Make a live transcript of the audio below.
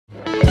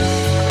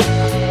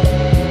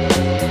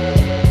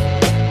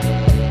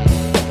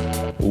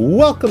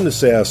Welcome to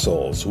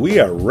SAAS. We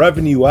are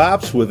revenue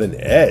ops with an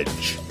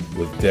edge.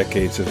 With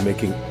decades of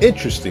making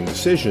interesting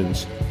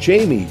decisions,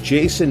 Jamie,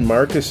 Jason,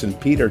 Marcus, and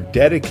Pete are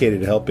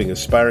dedicated to helping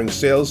aspiring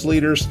sales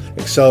leaders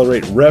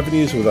accelerate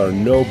revenues with our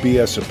no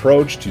BS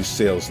approach to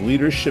sales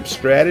leadership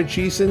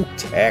strategies and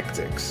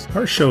tactics.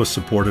 Our show is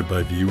supported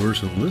by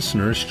viewers and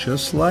listeners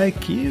just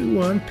like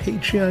you on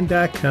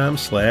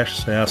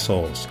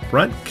patreon.com/SAASholes.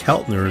 Brent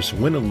Keltner's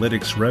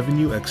Winalytics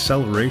Revenue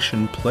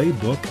Acceleration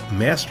Playbook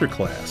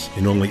Masterclass.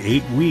 In only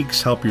 8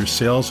 weeks, help your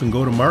sales and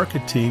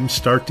go-to-market teams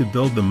start to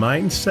build the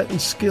mindset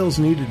and skills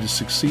needed to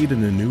succeed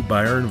in a new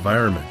buyer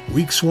environment.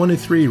 Weeks 1 to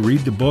 3, read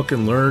the book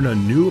and learn a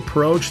new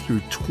approach through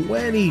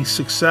 20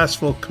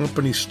 successful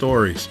company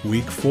stories.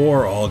 Week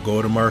 4, all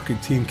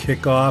go-to-market team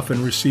kickoff and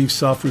receive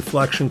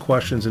self-reflection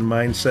questions and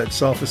mindset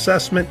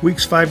self-assessment.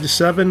 Weeks 5 to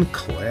 7,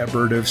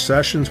 collaborative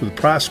sessions with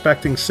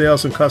prospecting,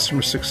 sales, and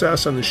customer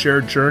success on the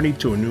shared journey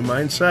to a new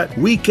mindset.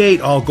 Week 8,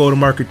 all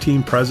go-to-market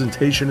team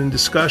presentation and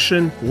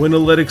discussion.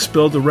 Winalytics,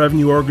 build the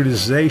revenue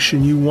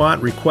organization you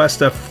want.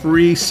 Request a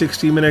free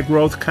 60-minute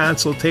growth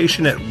consultation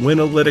at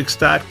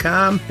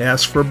winalytics.com.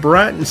 Ask for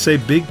Brett and say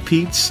Big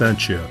Pete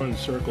sent you. In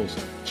circles.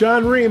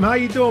 John Ream, how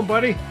you doing,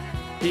 buddy?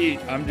 Pete,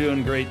 I'm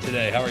doing great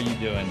today. How are you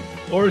doing?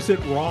 Or is it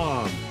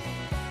Rom?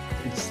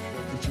 It's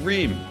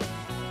Ream.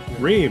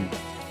 Ream.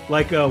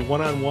 Like a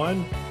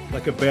one-on-one?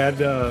 Like a bad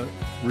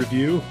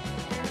review?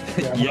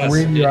 Yes,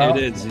 it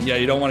is. Yeah,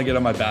 you don't want to get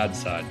on my bad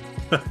side.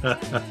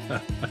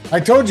 I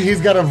told you he's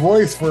got a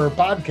voice for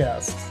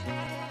podcasts.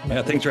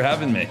 Yeah, thanks for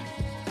having me.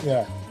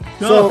 Yeah.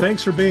 No,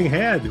 thanks for being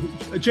had.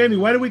 Jamie,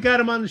 why do we got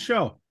him on the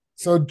show?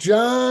 So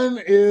John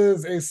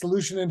is a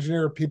solution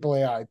engineer at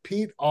People.ai.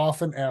 Pete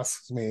often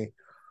asks me,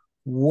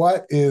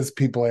 what is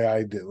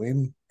People.ai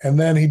doing? And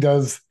then he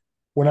does,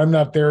 when I'm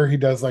not there, he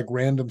does like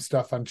random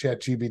stuff on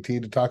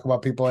ChatGPT to talk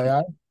about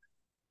People.ai.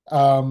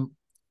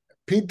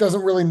 Pete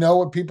doesn't really know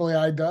what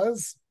People.ai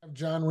does.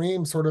 John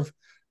Ream sort of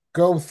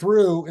go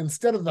through,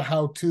 instead of the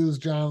how-tos,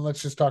 John,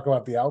 let's just talk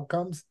about the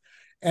outcomes.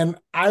 And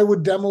I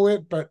would demo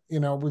it, but we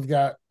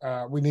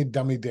need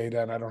dummy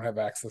data, and I don't have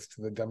access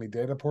to the dummy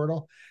data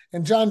portal.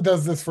 And John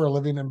does this for a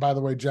living. And by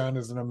the way, John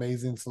is an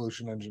amazing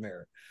solution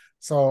engineer.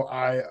 So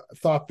I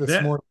thought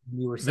this morning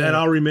you were saying that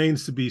all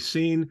remains to be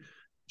seen.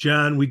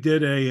 John, we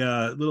did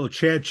a little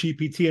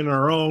ChatGPT on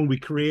our own. We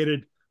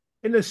created,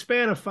 in the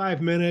span of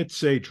 5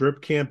 minutes, a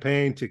drip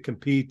campaign to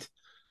compete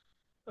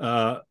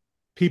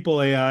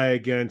People.ai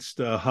against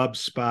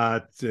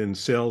HubSpot and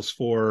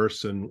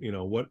Salesforce, and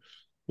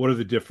what are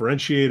the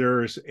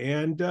differentiators?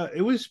 And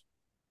it was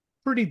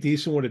pretty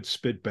decent what it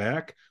spit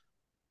back.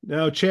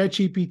 Now,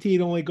 ChatGPT,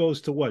 it only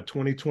goes to what,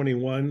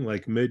 2021,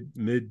 like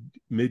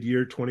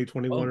mid-year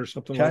 2021 or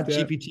something like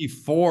that? ChatGPT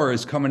 4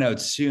 is coming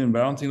out soon,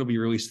 but I don't think it'll be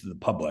released to the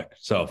public.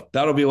 So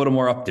that'll be a little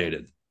more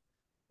updated.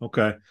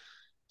 Okay.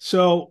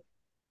 So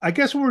I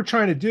guess what we're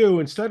trying to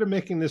do, instead of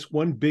making this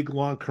one big,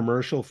 long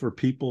commercial for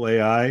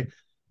People.ai,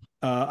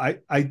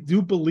 I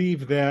do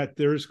believe that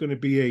there's going to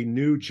be a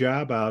new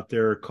job out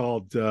there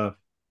called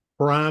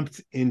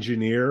prompt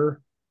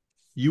engineer.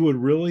 You would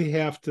really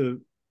have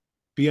to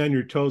be on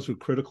your toes with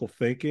critical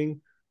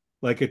thinking,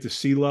 like at the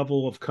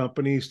C-level of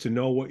companies, to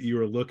know what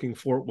you're looking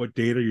for, what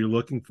data you're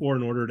looking for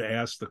in order to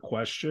ask the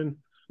question.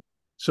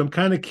 So I'm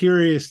kind of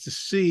curious to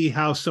see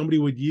how somebody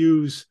would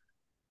use,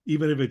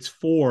 even if it's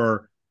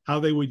how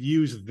they would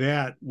use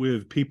that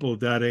with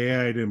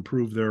People.ai to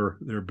improve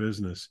their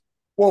business.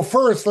 Well,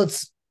 first,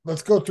 let's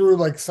go through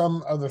like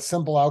some of the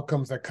simple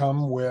outcomes that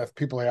come with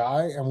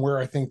People.ai and where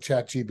I think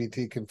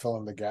ChatGPT can fill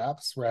in the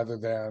gaps, rather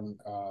than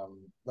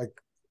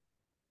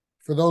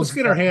for those. Let's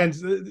get our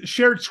hands.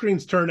 Shared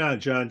screens turned on,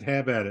 John.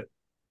 Have at it.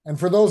 And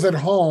for those at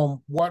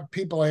home, what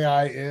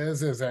People.ai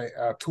is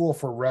a tool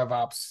for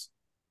RevOps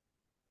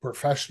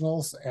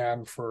professionals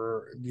and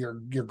for your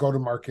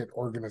go-to-market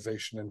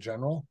organization in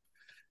general.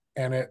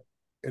 And it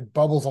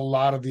bubbles a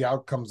lot of the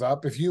outcomes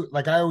up. If you,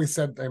 like I always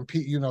said, and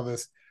Pete, you know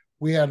this,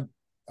 we had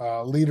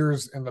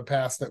leaders in the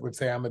past that would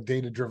say, I'm a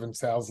data-driven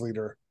sales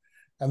leader.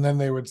 And then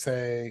they would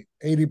say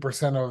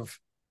 80% of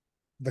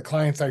the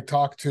clients I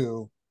talk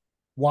to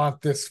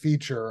want this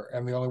feature,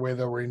 and the only way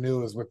they'll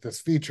renew is with this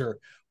feature,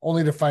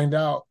 only to find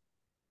out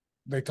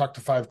they talked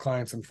to 5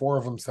 clients and 4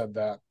 of them said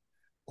that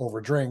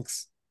over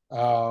drinks,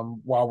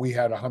 while we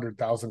had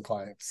 100,000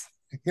 clients.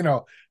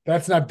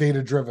 That's not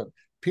data-driven.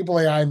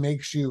 People.ai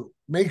makes you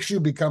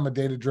become a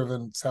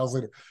data-driven sales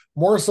leader.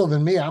 More so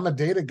than me, I'm a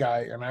data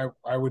guy, and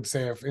I would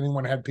say if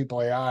anyone had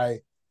People.ai,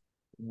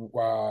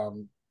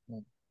 and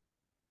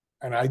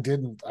I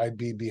didn't, I'd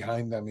be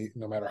behind them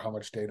no matter how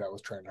much data I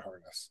was trying to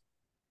harness.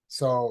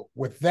 So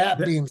with that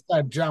being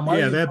said, John,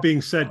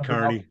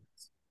 Carney,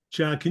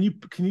 John, can you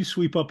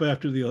sweep up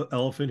after the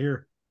elephant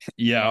here?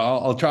 Yeah,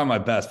 I'll try my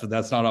best, but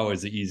that's not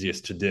always the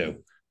easiest to do.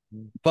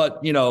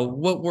 But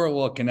what we're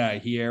looking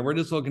at here, we're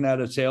just looking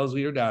at a sales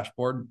leader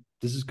dashboard.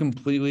 This is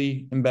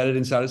completely embedded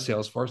inside of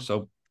Salesforce.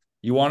 So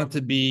you want it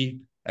to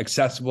be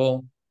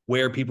accessible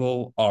where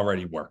people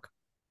already work.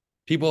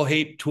 People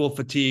hate tool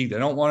fatigue. They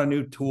don't want a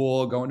new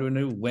tool, go into a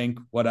new link,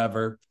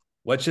 whatever.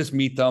 Let's just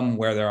meet them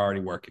where they're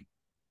already working.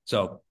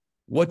 So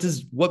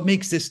what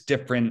makes this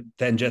different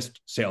than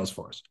just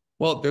Salesforce?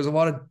 Well, there's a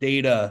lot of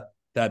data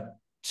that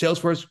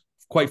Salesforce,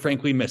 quite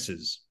frankly,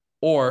 misses,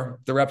 or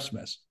the reps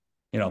miss.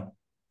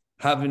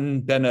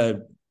 Having been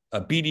a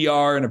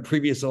BDR in a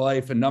previous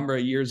life a number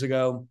of years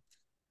ago,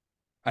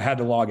 I had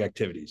to log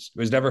activities. It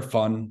was never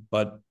fun,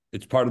 but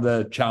it's part of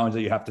the challenge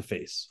that you have to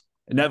face.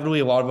 Inevitably,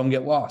 a lot of them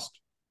get lost.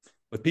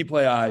 With People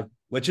AI,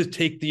 let's just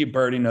take the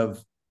burden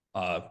of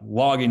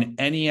logging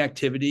any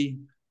activity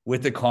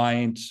with the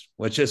client.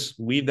 Let's just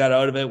leave that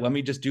out of it. Let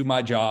me just do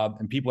my job.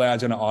 And People AI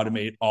is going to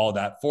automate all of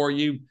that for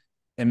you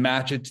and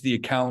match it to the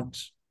account,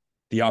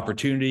 the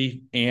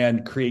opportunity,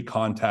 and create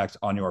contacts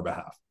on your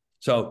behalf.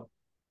 So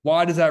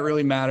why does that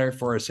really matter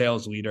for a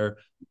sales leader?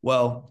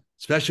 Well,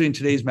 especially in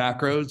today's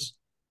macros,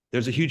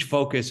 there's a huge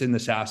focus in the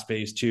SaaS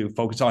space to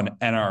focus on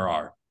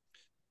NRR.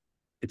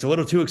 It's a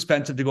little too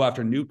expensive to go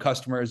after new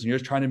customers, and you're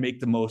just trying to make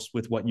the most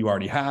with what you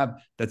already have.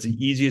 That's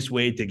the easiest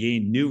way to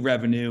gain new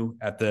revenue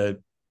at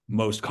the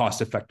most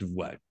cost-effective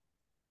way.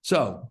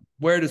 So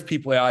where does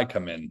People AI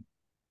come in?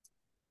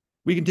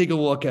 We can take a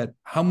look at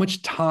how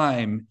much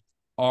time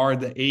are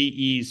the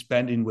AEs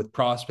spending with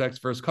prospects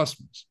versus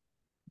customers.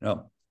 If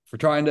we're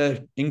trying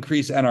to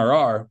increase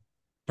NRR,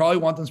 probably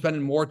want them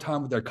spending more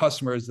time with their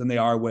customers than they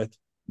are with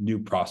new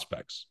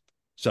prospects.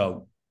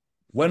 So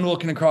when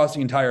looking across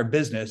the entire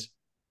business,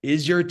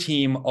 is your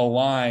team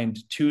aligned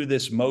to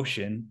this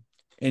motion?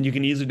 And you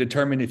can easily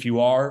determine if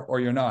you are or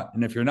you're not.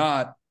 And if you're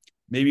not,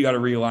 maybe you got to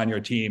realign your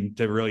team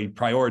to really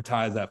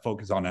prioritize that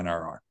focus on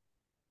NRR.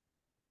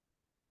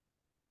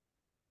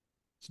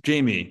 So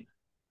Jamie,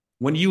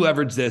 when you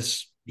leverage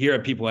this here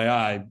at People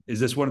AI, is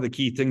this one of the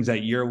key things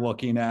that you're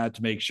looking at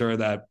to make sure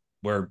that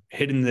we're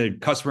hitting the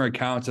customer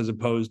accounts as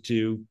opposed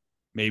to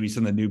maybe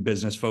some of the new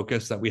business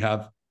focus that we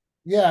have?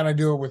 Yeah, and I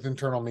do it with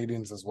internal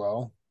meetings as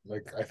well.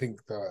 Like, I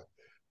think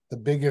the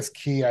biggest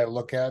key I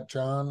look at,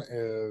 John,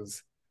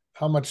 is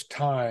how much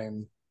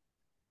time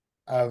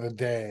out of the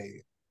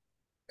day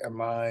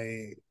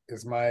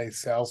is my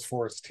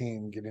Salesforce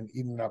team getting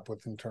eaten up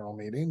with internal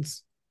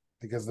meetings?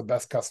 Because the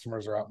best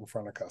customers are out in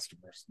front of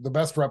customers. The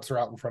best reps are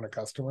out in front of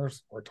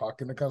customers or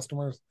talking to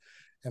customers.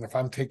 And if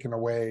I'm taking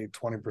away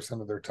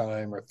 20% of their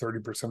time or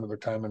 30% of their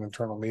time in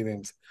internal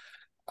meetings,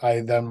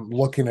 I then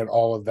looking at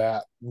all of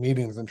that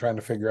meetings and trying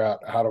to figure out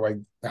how do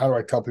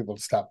I tell people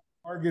to stop.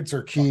 Targets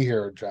are key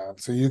here, John.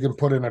 So you can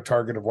put in a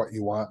target of what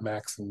you want,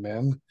 max and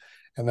min.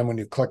 And then when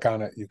you click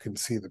on it, you can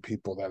see the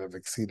people that have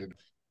exceeded.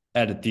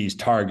 Edit these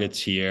targets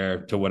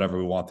here to whatever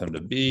we want them to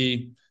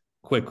be.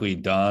 Quickly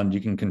done. You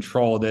can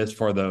control this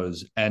for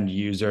those end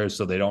users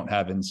so they don't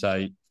have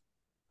insight.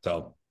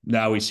 So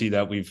now we see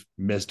that we've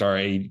missed our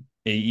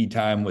AE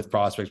time with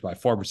prospects by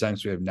 4%.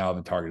 So we now have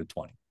a target of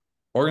 20.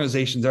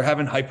 Organizations are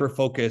having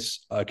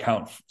hyper-focus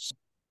accounts.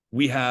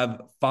 We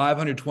have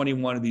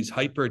 521 of these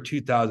hyper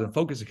 2000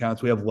 focus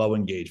accounts. We have low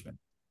engagement.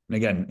 And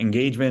again,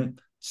 engagement,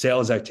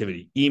 sales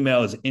activity,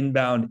 emails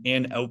inbound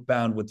and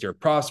outbound with your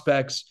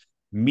prospects,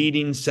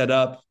 meetings set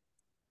up.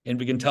 And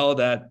we can tell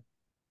that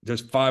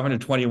there's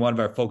 521 of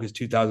our focus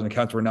 2000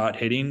 accounts we're not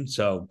hitting.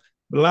 So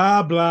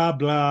blah, blah,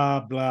 blah,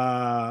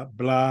 blah,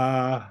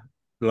 blah,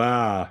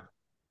 blah.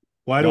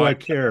 Why do I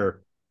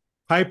care?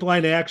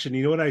 Pipeline action.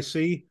 You know what I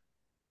see?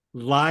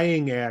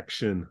 Lying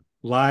action.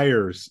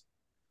 Liars.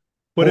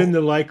 Put in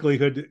the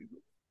likelihood.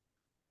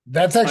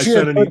 That's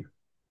actually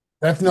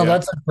that's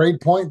a great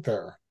point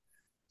there.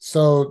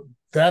 So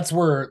that's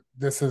where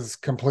this is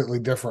completely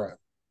different.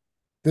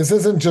 This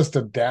isn't just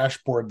a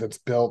dashboard that's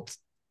built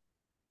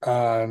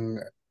on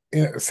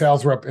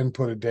sales rep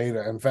inputted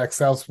data. In fact,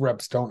 sales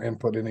reps don't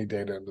input any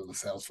data into the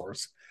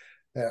Salesforce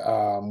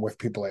with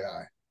People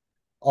AI.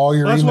 All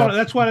your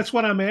that's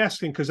what I'm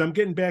asking, because I'm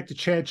getting back to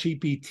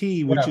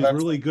ChatGPT, which is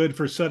really good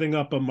for setting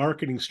up a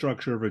marketing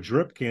structure of a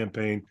drip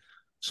campaign.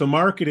 So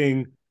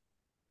marketing,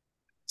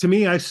 to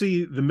me, I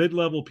see the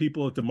mid-level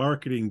people at the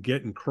marketing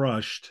getting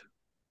crushed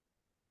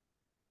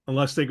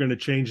unless they're going to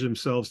change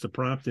themselves to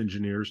prompt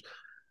engineers.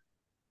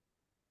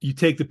 You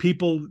take the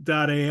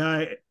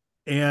People.ai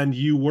and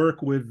you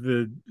work with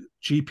the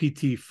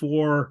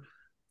GPT-4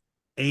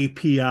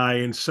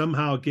 API and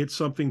somehow get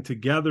something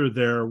together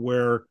there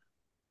where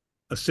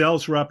a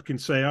sales rep can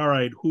say, all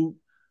right, who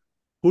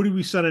did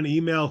we send an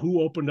email?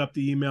 Who opened up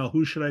the email?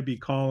 Who should I be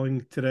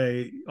calling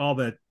today? All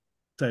that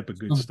type of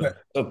good stuff.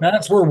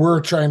 That's where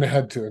we're trying to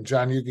head to. And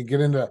John, you can get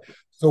into.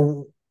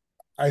 So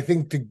I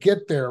think to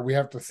get there, we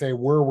have to say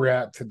where we're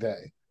at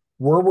today.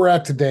 Where we're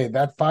at today,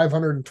 that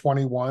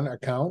 521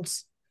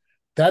 accounts,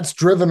 that's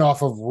driven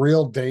off of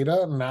real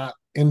data, not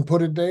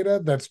inputted data.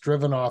 That's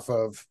driven off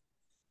of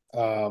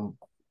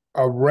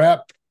a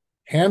rep,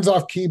 hands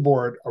off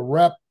keyboard, a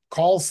rep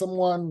calls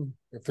someone,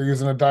 if they're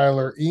using a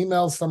dialer,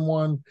 emails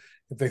someone,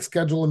 if they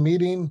schedule a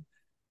meeting,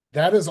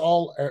 that is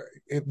all.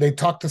 If they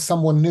talk to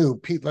someone new,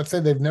 Pete, let's say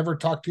they've never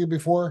talked to you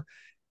before,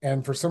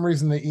 and for some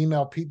reason they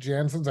email Pete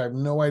Janssens. I have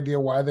no idea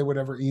why they would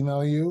ever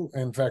email you.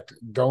 In fact,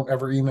 don't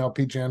ever email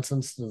Pete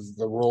Janssens, is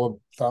the rule of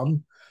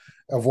thumb.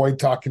 Avoid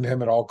talking to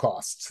him at all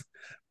costs.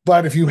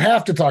 But if you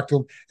have to talk to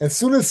them, as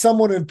soon as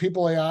someone in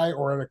People AI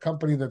or at a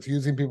company that's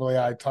using People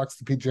AI talks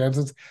to Pete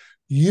Jansen's,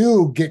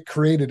 you get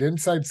created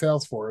inside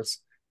Salesforce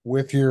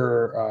with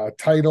your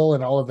title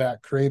and all of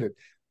that created.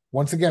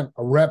 Once again,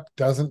 a rep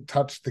doesn't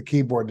touch the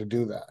keyboard to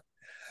do that.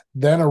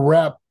 Then a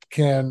rep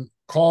can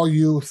call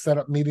you, set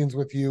up meetings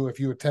with you. If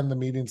you attend the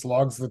meetings,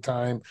 logs the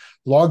time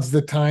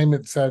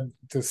it said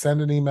to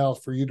send an email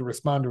for you to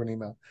respond to an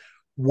email.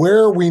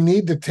 Where we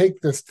need to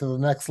take this to the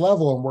next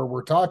level, and where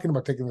we're talking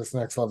about taking this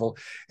next level,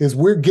 is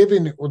we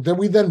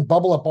then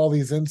bubble up all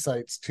these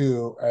insights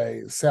to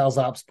a sales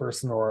ops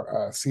person or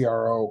a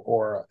CRO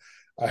or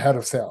a head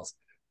of sales.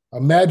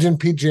 Imagine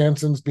Pete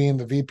Jansen's being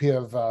the VP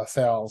of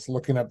sales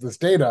looking at this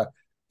data.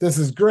 This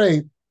is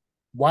great.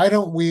 Why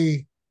don't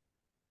we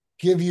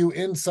give you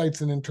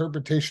insights and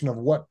interpretation of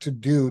what to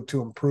do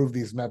to improve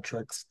these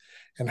metrics,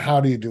 and how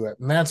do you do it?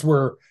 And that's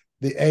where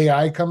the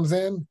AI comes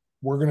in.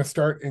 We're going to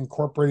start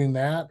incorporating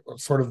that,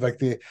 sort of like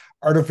the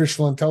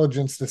artificial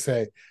intelligence, to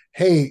say,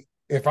 hey,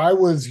 if I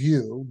was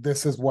you,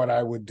 this is what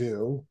I would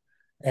do,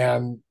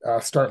 and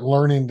start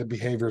learning the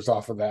behaviors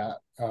off of that,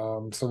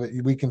 so that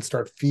we can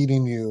start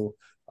feeding you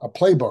a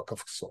playbook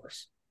of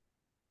sorts.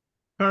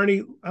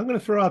 Carney, I'm going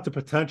to throw out the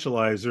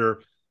potentializer.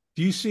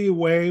 Do you see a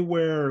way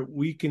where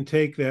we can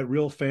take that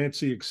real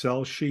fancy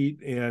Excel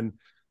sheet and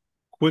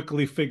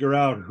quickly figure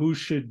out who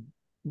should,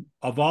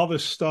 of all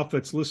this stuff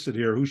that's listed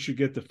here, who should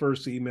get the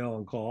first email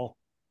and call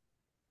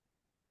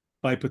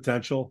by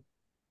potential,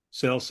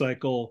 sales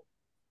cycle,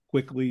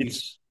 quickly?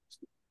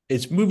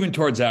 It's moving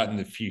towards that in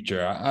the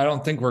future. I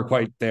don't think we're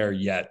quite there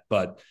yet,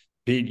 but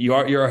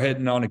you're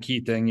hitting on a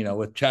key thing,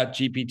 with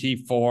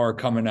ChatGPT 4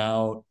 coming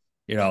out,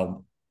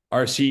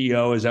 our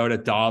CEO is out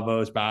at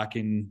Davos back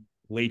in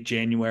late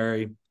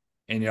January.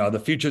 And, the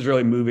future is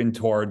really moving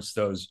towards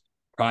those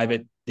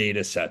private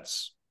data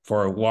sets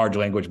for large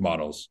language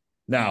models.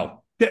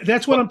 Now,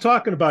 that's what I'm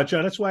talking about,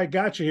 John. That's why I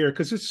got you here,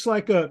 because it's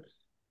like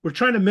we're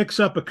trying to mix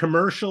up a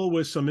commercial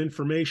with some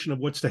information of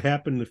what's to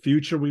happen in the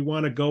future. We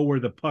want to go where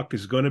the puck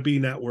is going to be,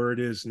 not where it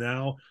is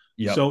now.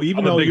 Yep. So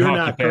even though you're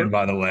not a fan,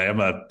 by the way, I'm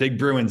a big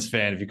Bruins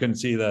fan. If you couldn't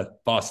see the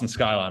Boston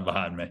skyline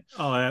behind me.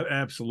 Oh,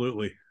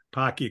 absolutely.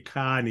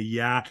 Pakikani,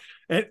 yeah.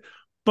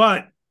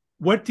 But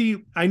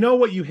I know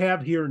what you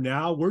have here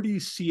now. Where do you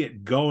see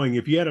it going?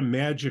 If you had a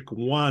magic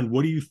wand,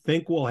 what do you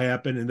think will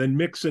happen? And then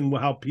mix in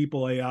how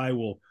People AI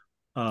will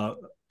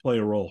play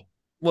a role.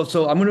 Well,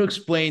 so I'm going to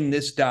explain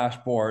this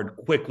dashboard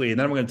quickly, and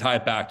then I'm going to tie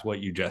it back to what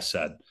you just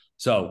said.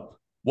 So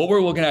what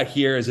we're looking at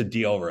here is a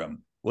deal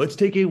room. Let's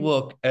take a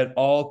look at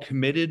all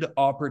committed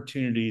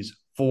opportunities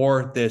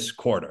for this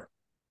quarter.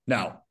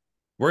 Now,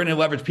 we're going to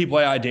leverage People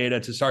AI data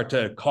to start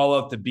to call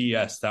out the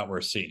BS that we're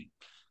seeing.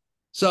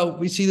 So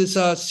we see this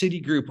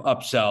Citigroup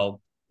upsell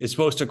is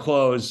supposed to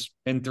close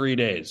in 3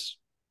 days.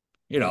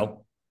 We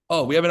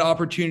have an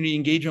opportunity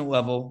engagement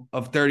level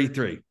of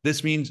 33.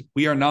 This means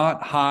we are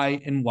not high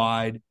and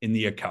wide in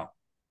the account.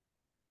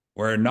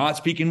 We're not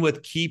speaking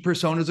with key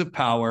personas of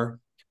power.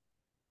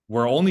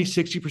 We're only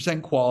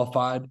 60%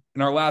 qualified.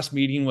 And our last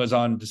meeting was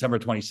on December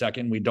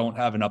 22nd. We don't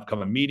have an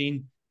upcoming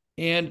meeting.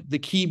 And the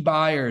key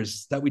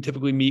buyers that we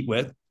typically meet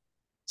with,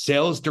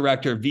 sales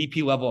director,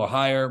 VP level or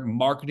higher,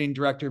 marketing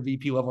director,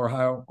 VP level or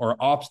higher, or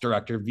ops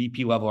director,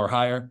 VP level or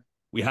higher,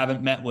 we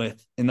haven't met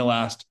with in the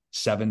last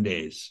 7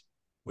 days.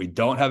 We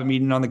don't have a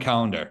meeting on the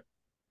calendar.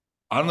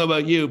 I don't know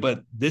about you,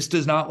 but this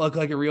does not look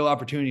like a real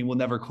opportunity. Will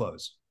never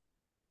close.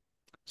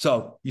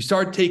 So you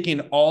start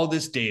taking all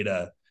this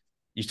data,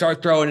 you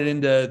start throwing it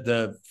into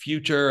the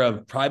future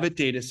of private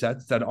data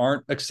sets that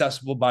aren't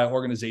accessible by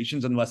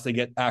organizations unless they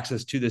get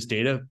access to this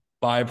data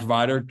by a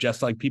provider,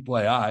 just like People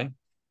AI.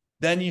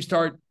 Then you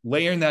start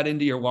layering that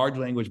into your large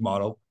language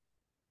model.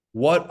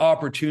 What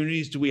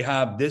opportunities do we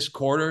have this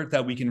quarter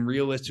that we can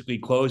realistically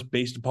close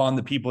based upon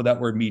the people that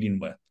we're meeting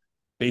with,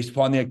 based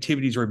upon the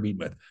activities we're meeting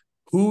with?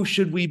 Who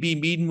should we be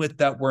meeting with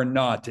that we're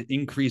not to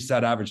increase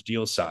that average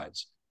deal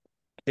size?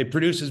 It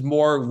produces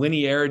more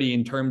linearity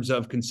in terms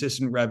of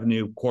consistent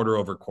revenue quarter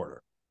over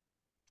quarter.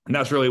 And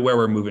that's really where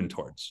we're moving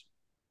towards.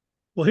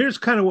 Well, here's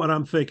kind of what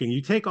I'm thinking.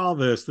 You take all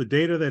this, the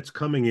data that's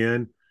coming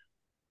in,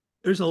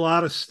 there's a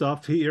lot of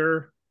stuff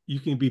here. You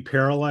can be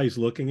paralyzed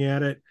looking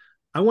at it.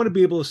 I want to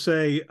be able to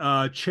say,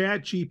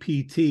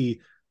 ChatGPT,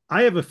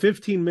 I have a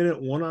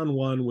 15-minute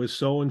one-on-one with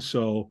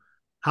so-and-so.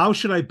 How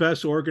should I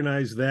best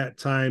organize that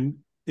time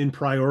in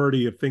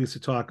priority of things to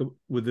talk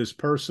with this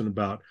person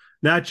about?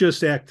 Not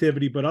just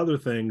activity, but other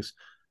things,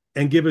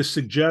 and give a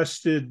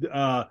suggested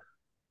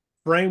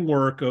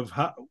framework of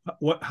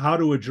how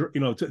to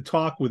to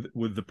talk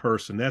with the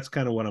person. That's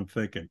kind of what I'm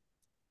thinking.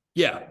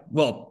 Yeah,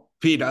 well,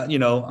 Pete,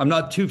 I'm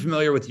not too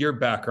familiar with your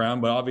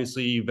background, but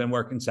obviously you've been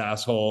working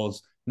SaaS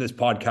holes in this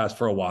podcast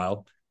for a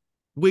while.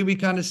 We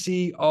kind of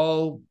see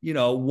all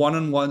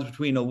one-on-ones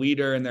between a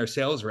leader and their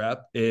sales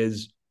rep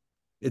is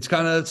it's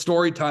kind of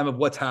story time of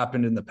what's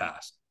happened in the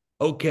past.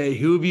 Okay,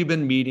 who have you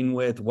been meeting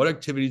with? What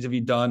activities have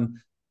you done?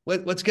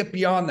 Let's get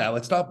beyond that.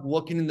 Let's stop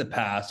looking in the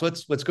past.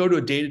 Let's go to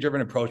a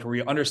data-driven approach where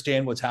we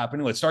understand what's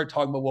happening. Let's start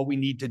talking about what we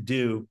need to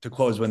do to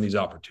close win these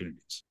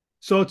opportunities.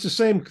 So it's the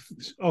same.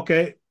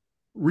 Okay,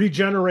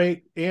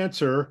 regenerate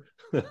answer.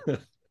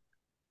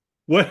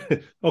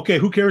 What? Okay,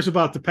 who cares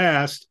about the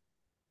past?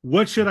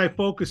 What should I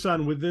focus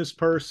on with this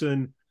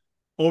person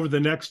over the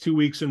next 2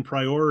 weeks in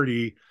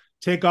priority?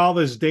 Take all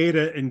this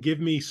data and give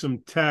me some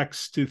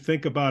text to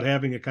think about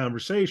having a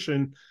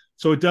conversation,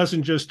 so it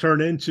doesn't just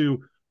turn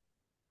into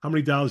how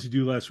many dollars you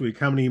do last week,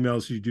 how many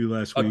emails you do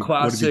last A week,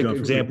 what have you classic done for me?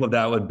 example of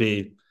that would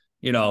be,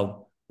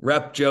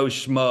 Rep Joe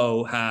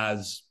Schmo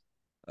has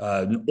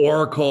an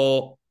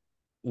Oracle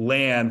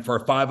land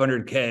for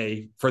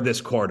 500K for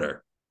this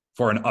quarter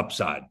for an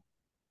upside.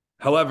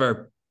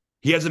 However,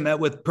 he hasn't met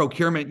with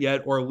procurement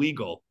yet or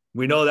legal.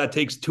 We know that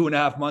takes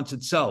 2.5 months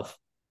itself.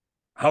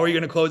 How are you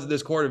going to close it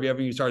this quarter if you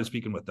haven't even started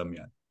speaking with them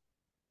yet?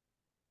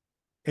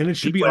 And it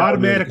should be People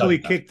automatically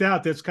kicked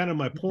out. That's kind of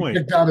my point.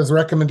 Kicked out his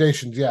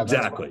recommendations. Yeah,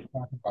 exactly.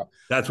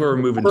 That's where we're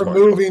moving. What we're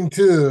moving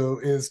to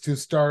is to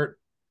start.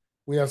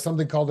 We have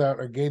something called out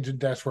Engagement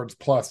Dashboards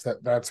Plus.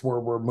 That's where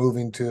we're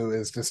moving to,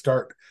 is to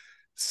start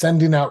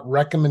sending out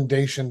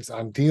recommendations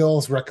on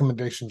deals,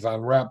 recommendations on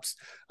reps,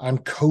 on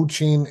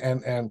coaching,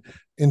 and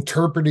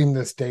interpreting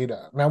this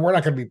data. Now, we're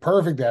not going to be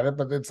perfect at it,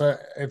 but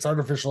it's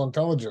artificial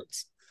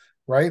intelligence,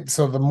 right?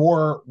 So the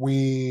more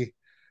we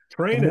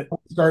train it,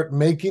 start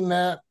making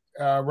that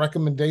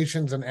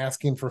recommendations and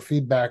asking for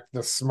feedback,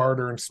 the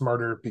smarter and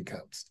smarter it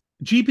becomes.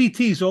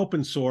 GPT is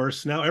open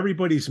source. Now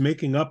everybody's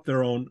making up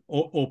their own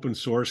open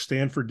source.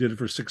 Stanford did it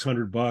for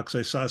 $600.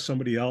 I saw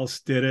somebody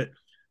else did it.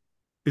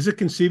 Is it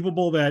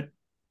conceivable that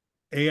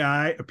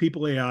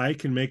People.ai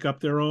can make up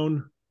their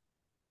own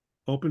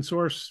open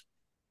source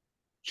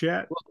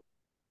chat?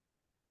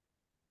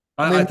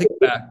 I think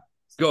that.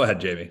 Go ahead,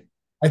 Jamie.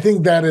 I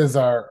think that is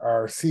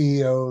our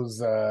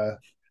CEO's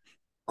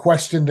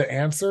question to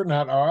answer,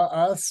 not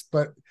us.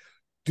 But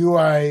do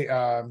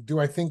I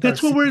think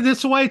that's what we're?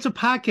 That's why it's a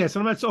podcast.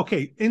 I'm not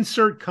okay.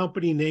 Insert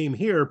company name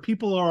here.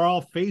 People are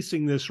all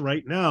facing this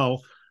right now.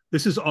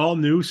 This is all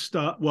new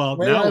stuff. Well,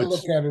 the way I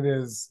look at it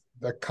is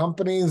the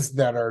companies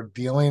that are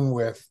dealing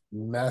with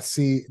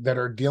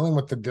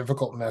the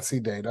difficult, messy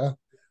data,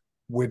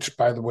 which,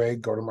 by the way,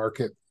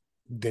 go-to-market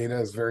data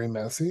is very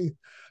messy,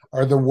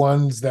 are the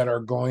ones that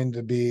are going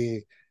to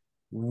be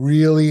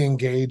really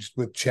engaged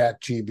with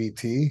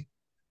ChatGPT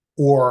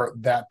or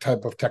that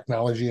type of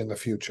technology in the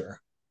future.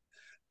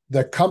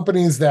 The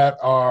companies that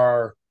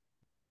are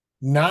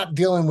not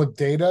dealing with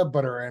data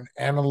but are an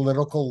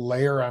analytical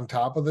layer on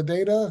top of the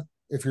data,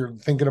 if you're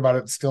thinking about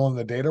it still in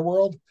the data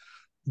world,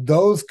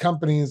 those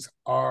companies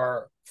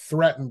are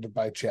threatened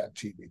by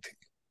ChatGPT.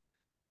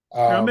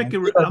 I'll make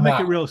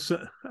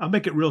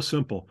it real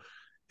simple.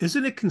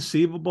 Isn't it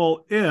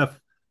conceivable if,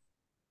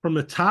 from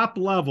the top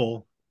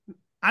level,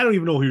 I don't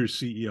even know who your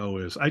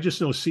CEO is, I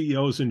just know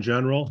CEOs in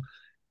general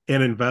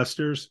and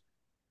investors,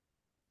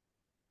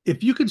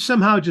 if you could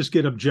somehow just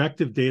get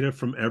objective data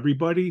from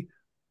everybody,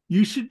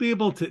 you should be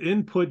able to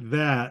input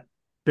that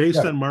based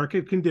on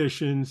market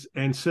conditions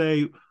and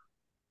say,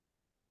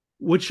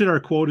 what should our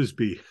quotas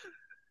be?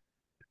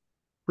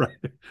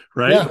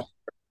 Right. Yeah.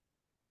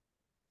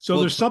 So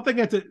there's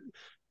something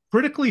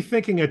critically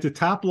thinking at the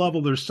top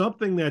level, there's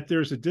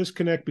a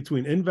disconnect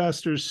between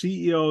investors,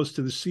 CEOs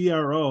to the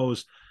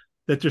CROs,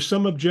 that there's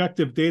some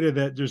objective data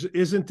that there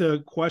isn't a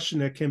question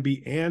that can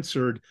be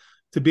answered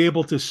to be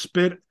able to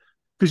spit.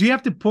 Because you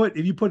have to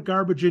if you put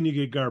garbage in, you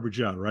get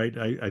garbage out, right?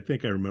 I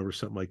think I remember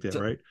something like that,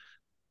 right?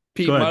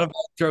 Pete, mind if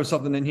I throw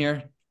something in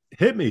here?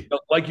 Hit me.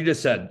 Like you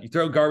just said, you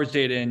throw garbage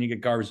data in, you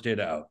get garbage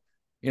data out.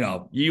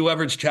 You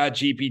leverage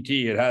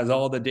ChatGPT, it has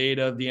all the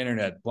data of the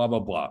internet, blah, blah,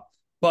 blah.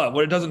 But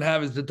what it doesn't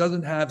have is it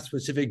doesn't have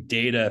specific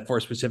data for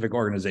specific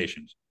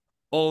organizations.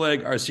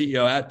 Oleg, our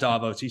CEO at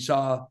Davos, he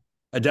saw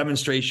a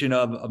demonstration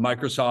of a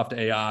Microsoft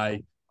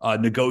AI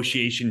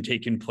negotiation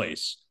taking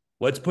place.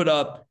 Let's put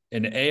up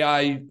an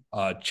AI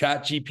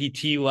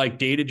ChatGPT-like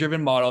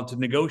data-driven model to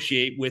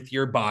negotiate with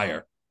your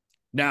buyer.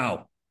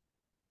 Now,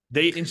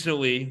 they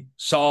instantly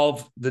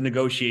solve the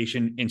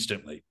negotiation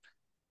instantly.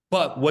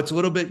 But what's a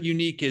little bit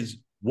unique is,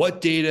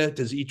 what data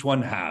does each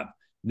one have?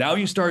 Now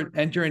you start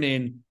entering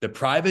in the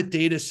private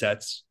data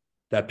sets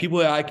that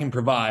People.ai can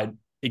provide.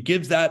 It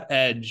gives that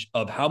edge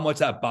of how much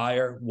that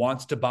buyer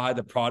wants to buy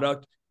the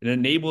product. It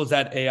enables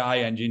that AI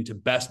engine to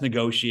best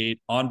negotiate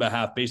on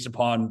behalf based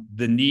upon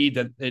the need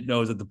that it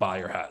knows that the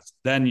buyer has.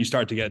 Then you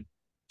start to get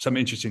some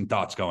interesting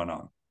thoughts going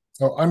on.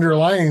 So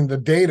underlying the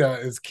data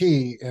is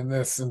key in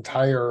this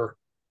entire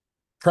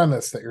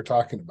premise that you're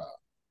talking about.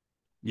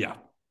 Yeah.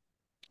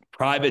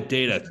 Private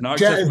data. It's not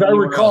just as I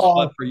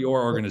recall, but for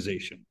your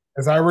organization.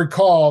 As I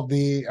recall,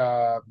 the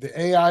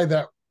AI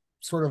that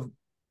sort of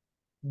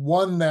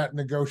won that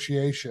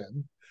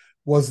negotiation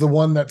was the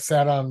one that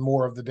sat on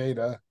more of the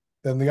data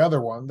than the other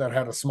one that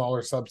had a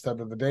smaller subset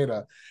of the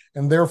data.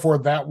 And therefore,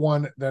 that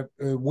one that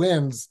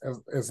wins,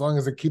 as long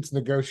as it keeps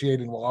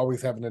negotiating, will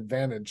always have an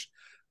advantage,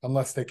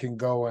 unless they can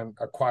go and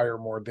acquire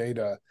more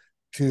data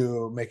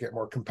to make it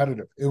more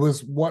competitive.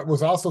 What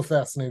was also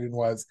fascinating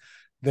was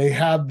they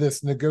had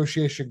this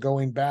negotiation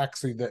going back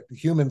so that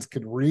humans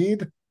could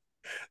read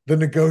the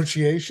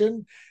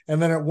negotiation.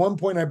 And then at one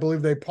point, I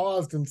believe they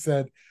paused and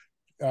said,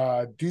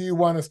 do you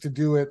want us to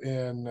do it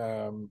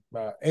in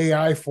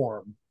AI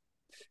form?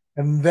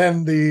 And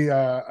then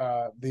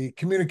the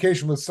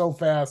communication was so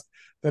fast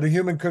that a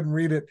human couldn't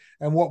read it,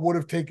 and what would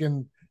have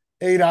taken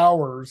 8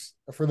 hours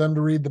for them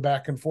to read the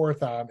back and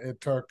forth on, it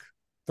took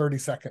 30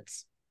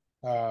 seconds,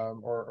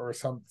 or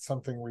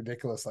something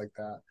ridiculous like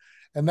that.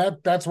 And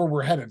that's where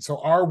we're headed. So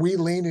are we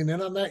leaning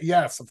in on that?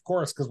 Yes, of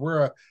course, because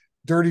we're a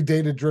dirty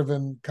data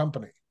driven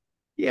company.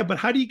 Yeah, but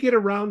how do you get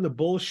around the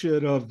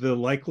bullshit of the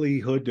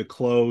likelihood to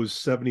close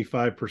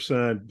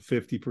 75%,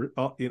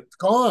 50%? It's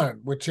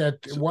gone. Which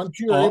once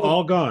you're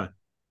all gone.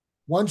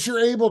 Once you're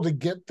able to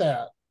get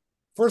that,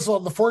 first of all,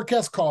 the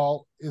forecast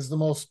call is the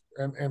most,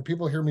 and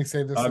people hear me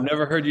say this. I've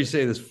never heard you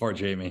say this before,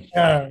 Jamie.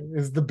 Yeah,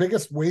 is the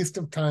biggest waste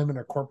of time in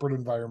a corporate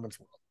environment's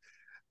world.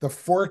 The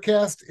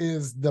forecast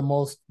is the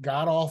most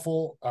god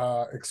awful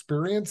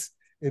experience.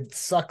 It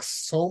sucks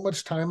so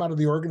much time out of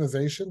the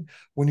organization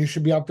when you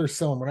should be out there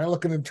selling. When I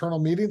look at internal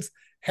meetings,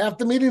 half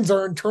the meetings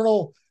are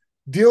internal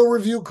deal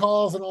review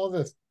calls and all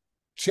this.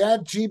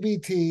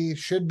 ChatGPT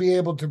should be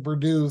able to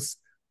produce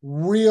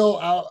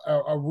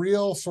a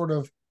real sort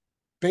of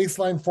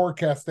baseline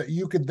forecast that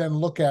you could then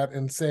look at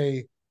and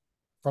say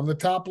from the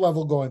top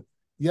level going,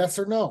 yes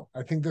or no,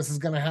 I think this is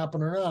going to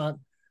happen or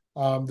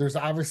not. There's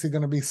obviously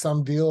going to be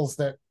some deals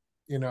that,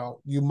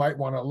 you might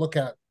want to look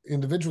at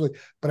individually,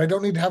 but I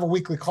don't need to have a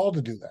weekly call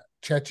to do that.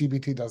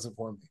 ChatGPT does it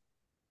for me.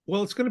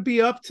 Well, it's going to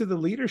be up to the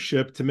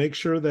leadership to make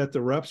sure that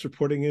the reps are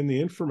putting in the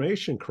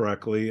information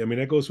correctly. I mean,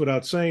 that goes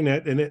without saying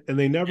that, and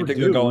they never do.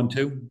 They're going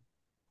to.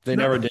 They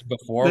never did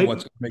before. Why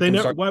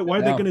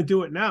are they going to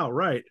do it now?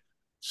 Right.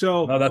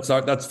 So no,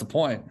 that's the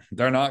point.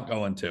 They're not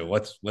going to.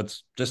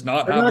 Let's just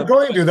not. They're not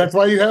going to. That's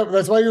why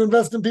you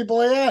invest in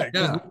People.ai.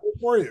 Yeah.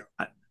 For you.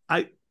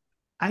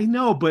 I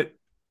know, but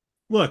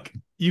look,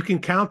 you can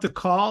count the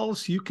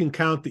calls, you can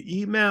count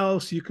the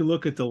emails, you can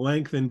look at the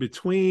length in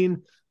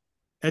between.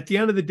 At the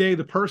end of the day,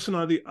 the person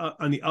on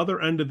the other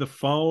end of the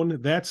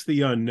phone, that's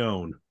the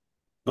unknown.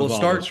 We'll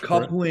start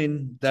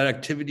coupling that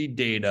activity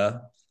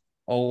data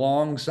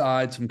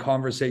alongside some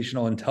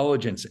conversational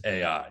intelligence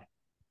AI.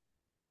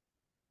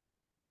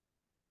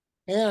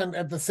 And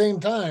at the same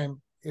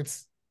time,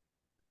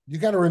 you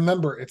got to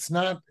remember, it's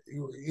not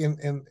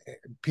in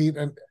Pete,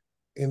 and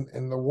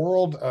in the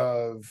world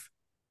of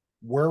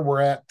where we're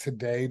at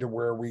today to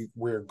where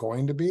we're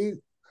going to be,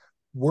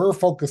 we're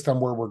focused on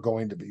where we're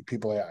going to be,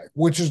 People.ai,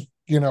 which is,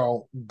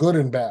 good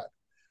and bad,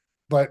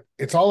 but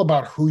it's all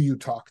about who you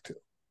talk to.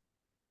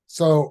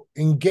 So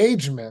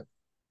engagement,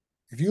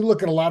 if you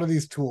look at a lot of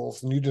these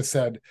tools, and you just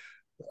said,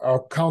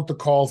 I'll count the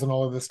calls and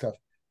all of this stuff.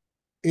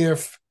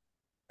 If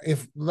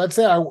let's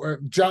say I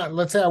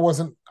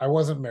wasn't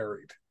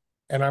married,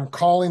 and I'm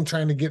calling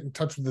trying to get in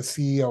touch with the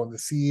CEO, and the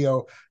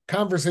CEO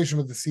conversation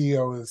with the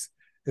CEO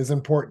is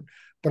important,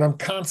 but I'm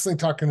constantly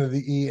talking to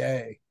the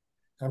EA.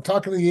 I'm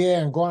talking to the EA.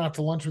 I'm going out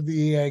to lunch with the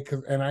EA,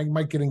 and I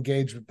might get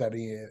engaged with that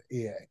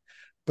EA,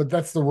 but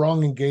that's the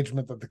wrong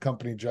engagement that the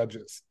company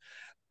judges.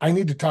 I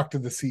need to talk to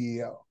the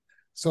CEO.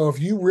 So if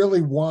you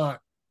really want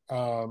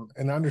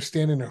an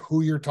understanding of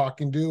who you're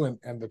talking to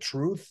and the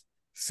truth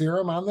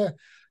serum on that,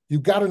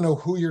 you've got to know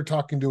who you're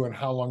talking to and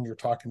how long you're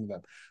talking to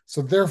them.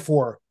 So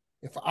therefore,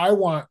 if I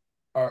want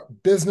a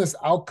business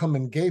outcome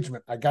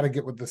engagement, I got to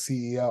get with the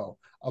CEO.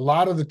 A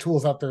lot of the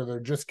tools out there,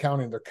 they're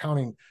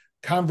counting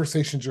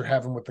conversations you're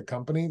having with the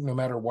company, no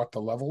matter what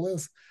the level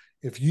is.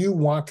 If you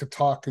want to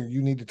talk, or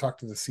you need to talk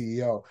to the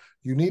CEO,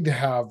 you need to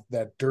have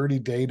that dirty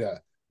data,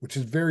 which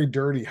is very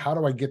dirty. How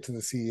do I get to the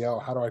CEO?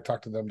 How do I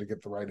talk to them to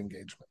get the right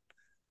engagement?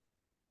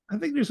 I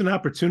think there's an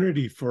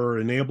opportunity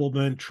for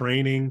enablement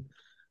training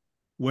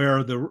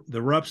where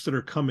the reps that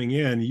are coming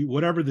in,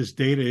 whatever this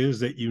data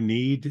is that you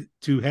need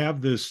to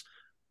have this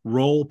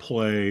role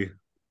play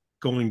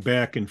going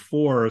back and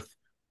forth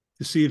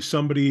to see if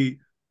somebody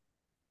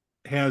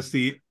has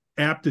the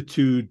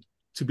aptitude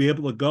to be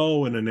able to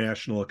go in a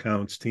national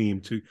accounts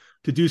team to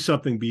do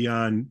something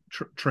beyond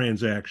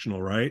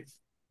transactional, right?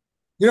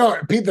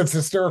 Pete, that's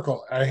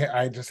hysterical.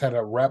 I just had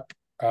a rep.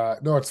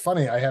 No, it's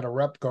funny. I had a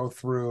rep go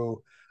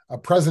through a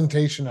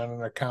presentation on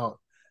an account.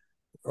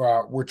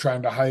 We're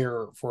trying to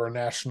hire for a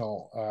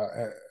national,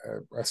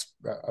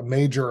 a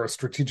major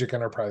strategic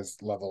enterprise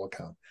level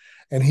account.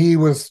 And he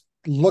was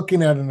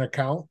looking at an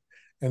account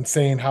and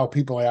saying how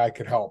People.ai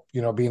could help,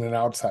 being an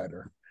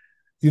outsider.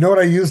 You know what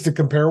I used to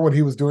compare what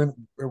he was doing?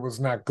 It was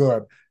not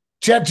good.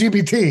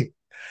 ChatGPT.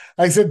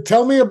 I said,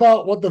 tell me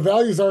about what the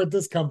values are at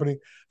this company.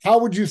 How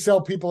would you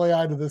sell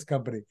People.ai to this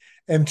company?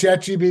 And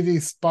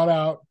ChatGPT spun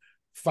out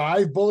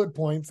 5 bullet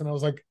points. And I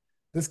was like,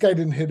 this guy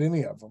didn't hit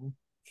any of them.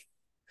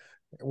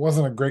 It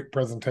wasn't a great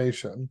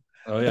presentation.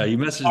 Oh, yeah. You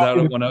messaged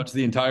that one out to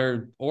the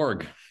entire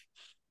org.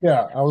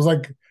 Yeah. I was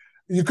like,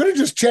 you could have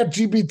just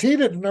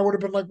ChatGPT'd it, and I would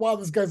have been like, wow,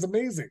 this guy's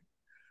amazing.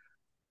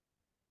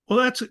 Well,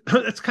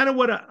 that's kind of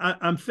what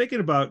I'm thinking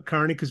about,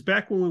 Carney, because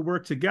back when we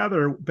worked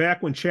together,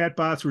 back when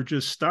chatbots were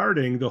just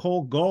starting, the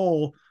whole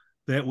goal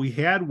that we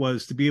had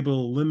was to be able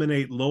to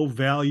eliminate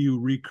low-value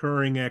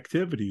recurring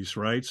activities,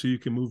 right? So you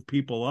can move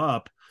people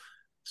up.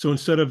 So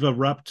instead of a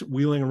rep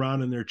wheeling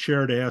around in their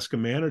chair to ask a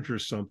manager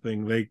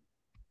something,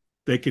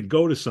 they could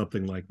go to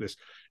something like this.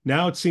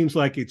 Now it seems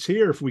like it's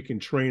here if we can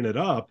train it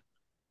up.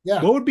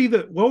 Yeah. What would be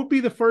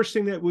the first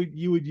thing that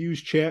you would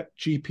use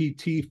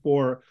ChatGPT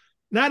for?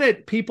 Not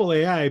at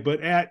People.ai,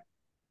 but at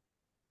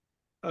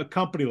a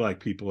company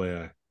like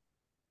People.ai.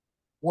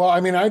 Well,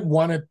 I mean, I'd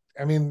want it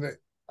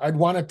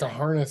to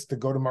harness the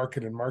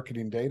go-to-market and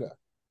marketing data.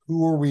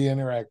 Who are we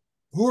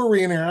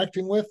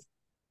interacting with?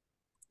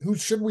 Who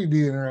should we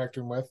be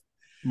interacting with?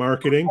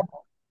 Marketing.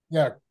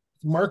 Yeah,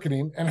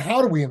 marketing. And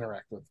how do we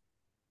interact with?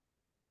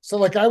 So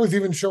like I was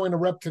even showing a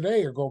rep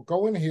today, or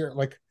go in here,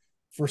 like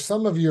for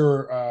some of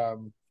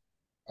your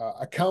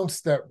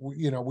accounts that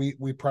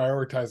we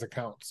prioritize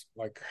accounts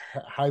like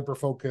hyper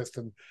focused,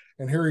 and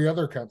here are your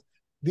other accounts.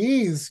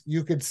 These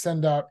you could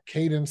send out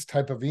cadence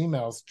type of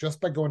emails just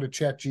by going to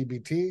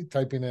ChatGPT,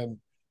 typing in,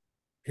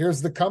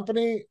 here's the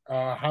company,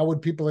 how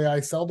would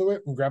People.ai sell to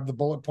it, and grab the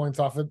bullet points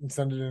off it and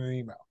send it in an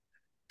email.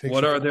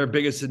 What are their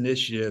biggest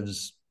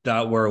initiatives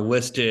that were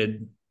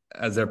listed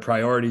as their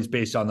priorities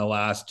based on the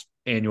last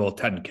annual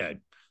 10K?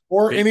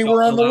 Or based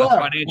anywhere on the web,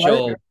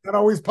 financial right? Not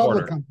always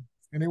public companies,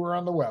 anywhere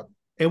on the web.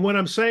 And what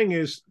I'm saying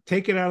is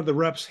take it out of the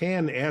rep's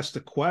hand, ask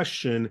the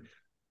question,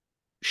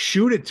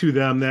 shoot it to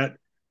them that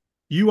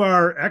you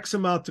are X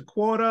amount to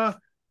quota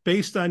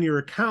based on your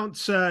account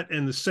set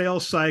and the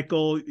sales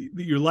cycle.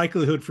 Your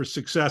likelihood for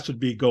success would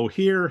be go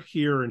here,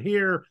 here, and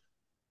here.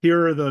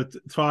 Here are the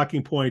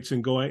talking points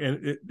and going,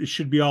 and it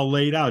should be all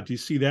laid out. Do you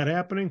see that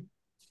happening?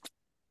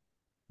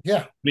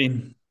 Yeah. I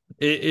mean,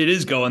 it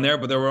is going there,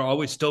 but there will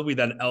always still be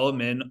that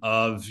element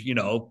of,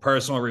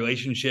 personal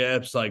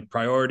relationships, like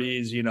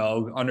priorities,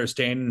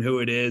 understanding who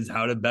it is,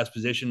 how to best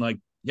position. Like,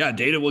 yeah,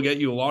 data will get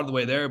you a lot of the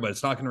way there, but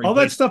it's not going to replace all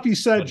that stuff you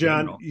said,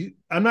 John.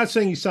 I'm not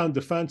saying you sound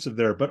defensive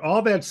there, but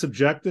all that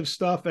subjective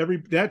stuff,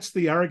 that's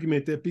the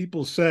argument that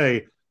people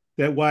say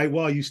that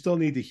you still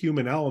need the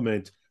human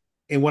element.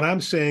 And what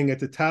I'm saying at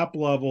the top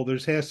level, there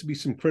has to be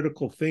some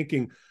critical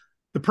thinking.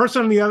 The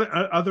person on the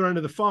other end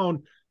of the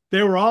phone,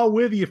 they were all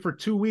with you for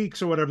 2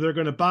 weeks or whatever they're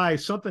going to buy.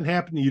 Something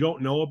happened you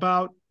don't know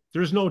about.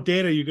 There's no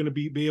data you're going to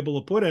be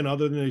able to put in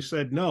other than they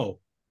said no.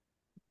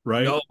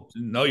 Right?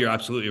 No, you're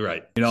absolutely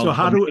right. So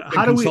how do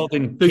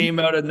consulting came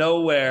out of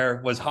nowhere,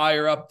 was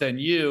higher up than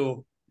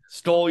you,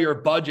 stole your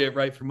budget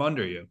right from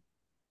under you.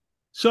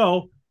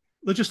 So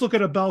let's just look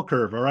at a bell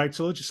curve. All right.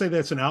 So let's just say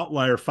that's an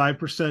outlier, 5%,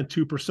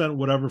 2%,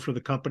 whatever for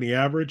the company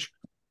average.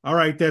 All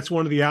right. That's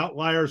one of the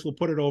outliers. We'll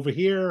put it over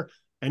here.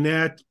 And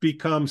that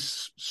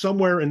becomes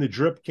somewhere in the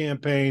drip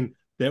campaign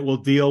that we'll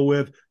deal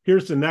with.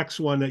 Here's the next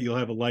one that you'll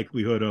have a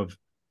likelihood of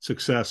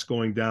success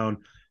going down,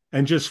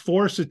 and just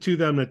force it to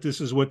them that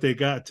this is what they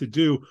got to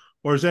do.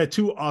 Or is that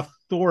too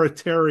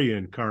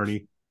authoritarian,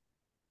 Carney?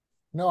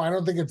 No, I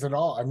don't think it's at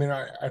all. I mean,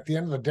 at the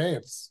end of the day,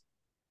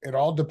 it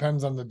all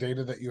depends on the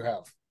data that you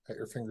have at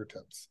your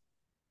fingertips,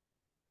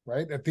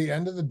 right? At the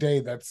end of the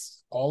day,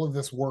 that's all of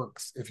this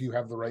works if you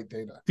have the right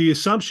data. The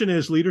assumption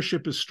is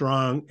leadership is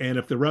strong, and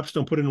if the reps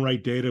don't put in the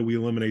right data, we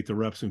eliminate the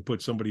reps and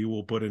put somebody who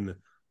will put in the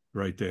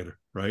right data,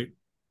 right?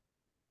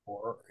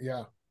 Or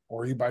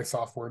you buy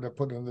software to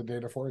put in the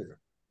data for you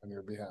on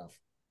your behalf.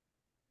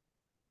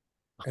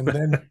 And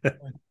then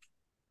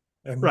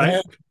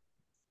right.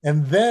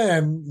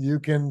 Then you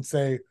can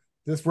say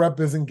this rep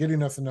isn't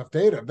getting us enough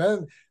data.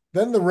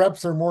 Then the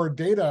reps are more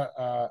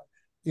data.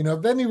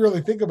 Then you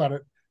really think about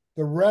it.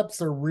 The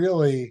reps are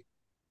really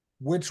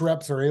which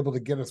reps are able to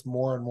get us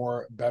more and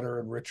more better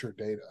and richer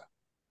data.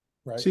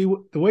 Right. See,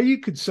 the way you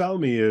could sell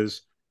me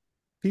is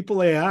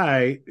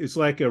People.ai is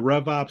like a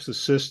RevOps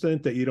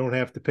assistant that you don't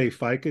have to pay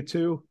FICA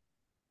to.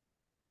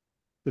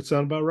 That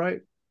sound about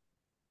right?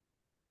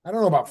 I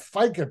don't know about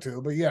FICA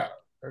to, but yeah.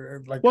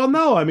 Well,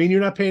 no, I mean, you're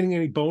not paying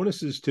any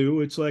bonuses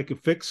to. It's like a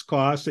fixed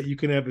cost that you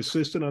can have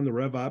assistant on the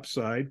RevOps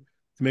side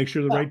to make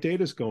sure the right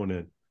data is going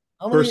in.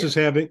 How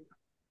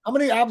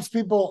many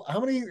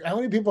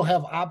people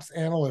have ops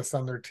analysts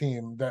on their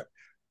team that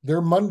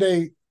their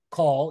Monday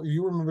call,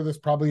 you remember this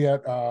probably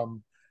at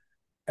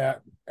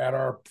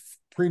our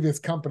previous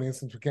company,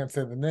 since we can't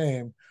say the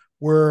name,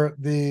 where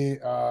the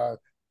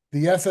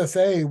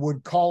SSA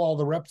would call all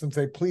the reps and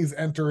say, please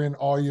enter in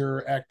all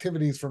your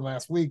activities from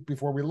last week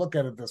before we look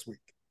at it this week.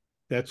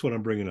 That's what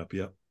I'm bringing up.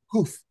 Yep.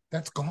 Poof,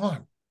 that's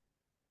gone.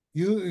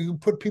 You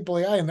put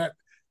People.ai and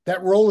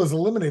that role is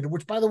eliminated,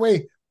 which, by the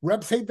way,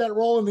 reps hate that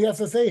role and the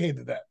SSA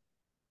hated that,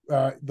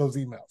 those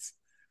emails.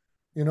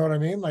 You know what I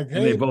mean? Like,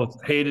 and they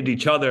both hated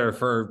each other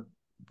for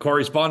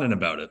corresponding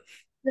about it.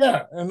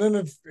 Yeah. And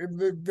then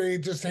they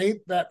just hate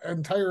that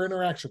entire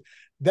interaction.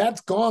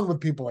 That's gone with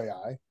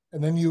People.ai.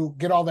 And then you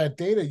get all that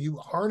data, you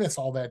harness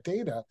all that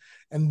data,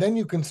 and then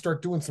you can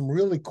start doing some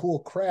really cool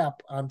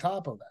crap on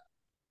top of that.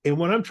 And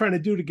what I'm trying to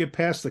do to get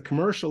past the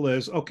commercial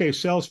is, okay,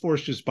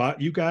 Salesforce just bought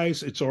you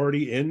guys. It's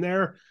already in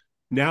there.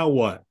 Now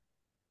what?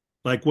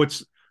 Like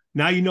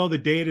now you know the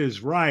data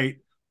is right.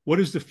 What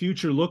does the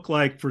future look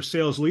like for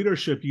sales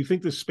leadership? Do you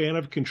think the span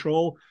of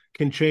control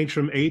can change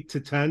from 8 to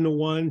 10 to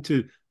 1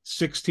 to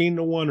 16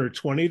 to 1 or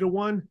 20 to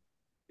 1?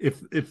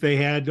 If they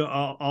had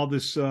all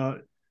this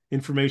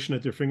information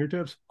at their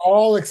fingertips?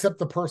 All except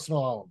the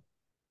personal element,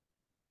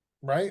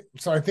 right?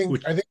 So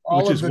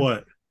Which is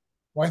what?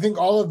 well, I think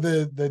all of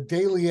the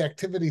daily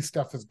activity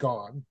stuff is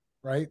gone,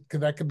 right?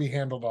 Because that could be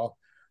handled all.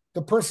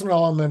 The personal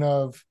element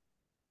of,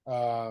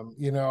 I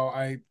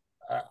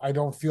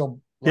don't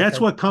feel like That's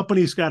what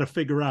companies got to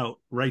figure out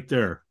right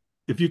there.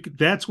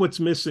 That's what's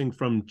missing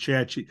from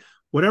ChatGPT.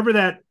 Whatever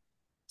that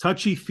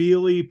touchy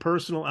feely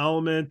personal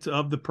element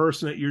of the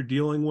person that you're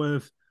dealing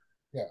with.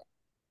 Yeah.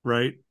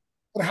 Right.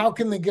 But how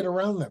can they get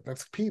around that?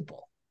 That's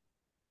people.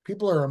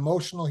 People are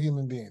emotional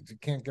human beings. You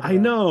can't get around. I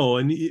know.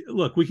 And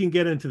look, we can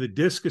get into the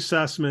DISC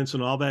assessments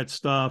and all that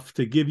stuff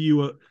to give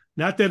you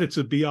not that it's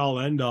a be all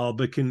end all,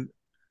 but can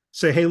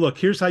say, hey, look,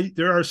 here's how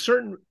there are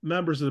certain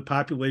members of the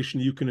population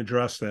you can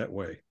address that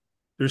way.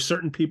 There's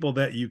certain people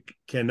that you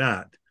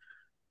cannot.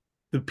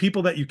 The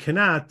people that you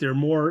cannot,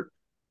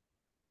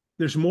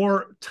 there's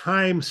more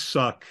time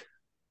suck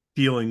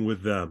dealing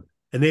with them.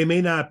 And they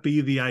may not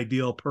be the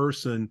ideal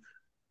person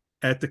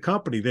at the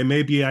company. They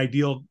may be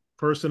ideal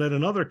person at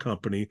another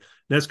company. And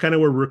that's kind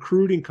of where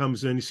recruiting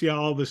comes in. You see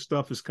how all this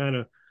stuff is kind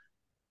of,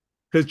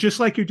 because just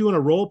like you're doing a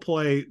role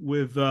play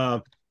with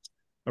the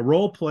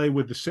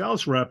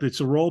sales rep, it's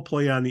a role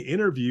play on the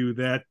interview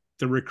that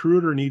the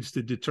recruiter needs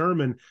to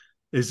determine,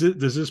 does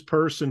this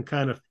person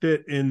kind of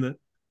fit in the,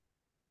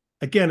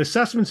 again,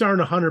 assessments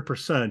aren't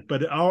 100%,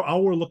 but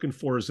all we're looking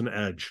for is an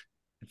edge.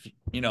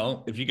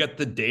 If you get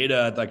the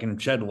data that can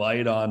shed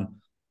light on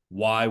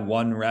why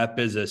one rep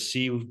is a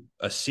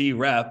C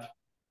rep,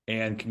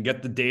 and can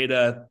get the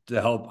data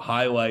to help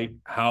highlight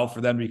how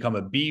for them to become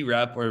a B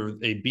rep or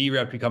a B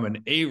rep become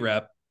an A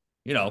rep,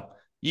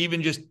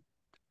 even just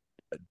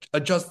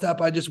adjust that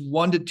by just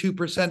 1% to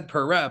 2%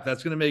 per rep,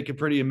 that's going to make a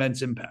pretty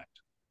immense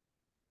impact.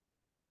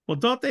 Well,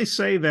 don't they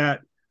say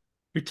that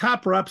your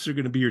top reps are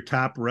going to be your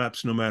top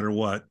reps no matter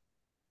what?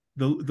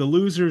 The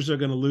losers are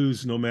going to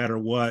lose no matter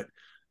what.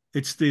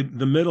 It's the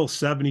middle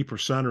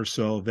 70% or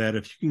so that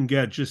if you can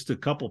get just a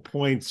couple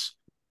points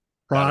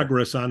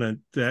progress on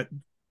it,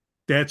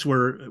 that's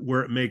where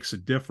it makes a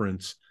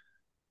difference.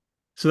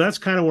 So that's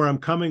kind of where I'm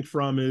coming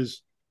from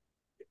is,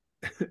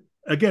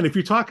 again, if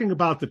you're talking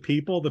about the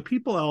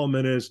people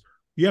element is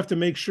you have to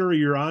make sure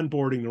you're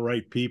onboarding the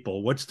right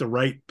people. What's the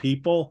right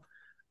people?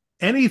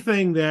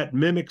 Anything that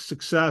mimics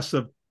success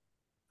of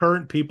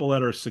current people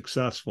that are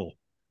successful.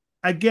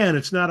 Again,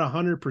 it's not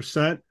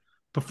 100%,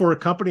 but for a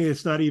company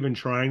that's not even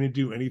trying to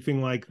do anything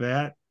like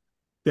that,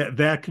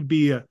 that could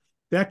be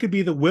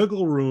the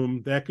wiggle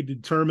room that could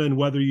determine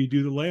whether you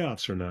do the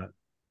layoffs or not.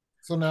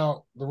 So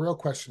now the real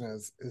question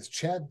is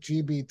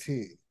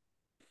ChatGPT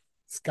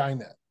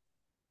Skynet?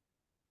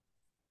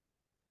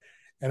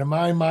 And am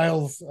I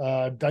Miles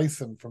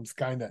Dyson from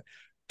Skynet?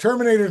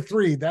 Terminator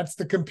 3, that's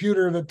the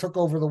computer that took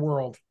over the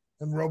world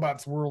and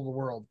robots rule the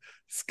world.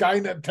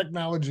 Skynet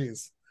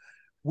Technologies.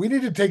 We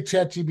need to take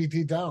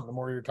ChatGPT down the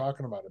more you're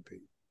talking about it,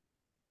 Pete.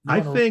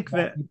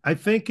 I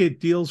think it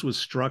deals with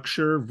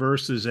structure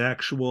versus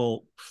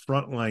actual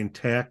frontline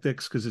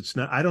tactics because it's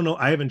not, I don't know,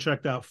 I haven't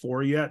checked out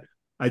 4 yet.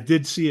 I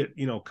did see it,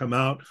 come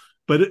out,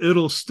 but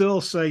it'll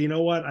still say, you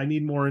know what, I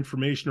need more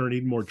information or I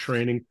need more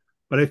training.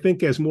 But I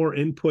think as more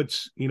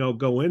inputs,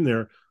 go in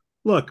there,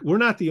 look, we're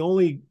not the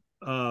only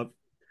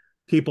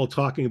people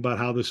talking about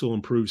how this will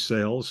improve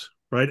sales,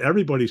 right?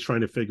 Everybody's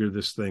trying to figure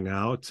this thing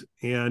out.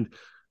 And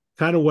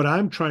kind of what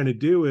I'm trying to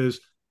do is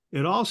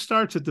it all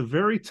starts at the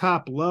very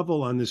top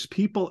level on this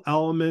people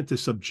element,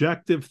 this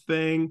objective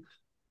thing.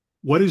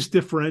 What is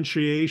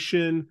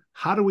differentiation?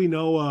 How do we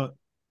know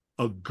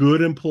a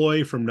good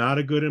employee from not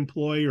a good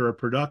employee or a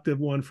productive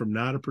one from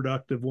not a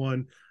productive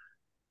one?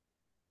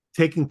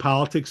 Taking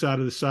politics out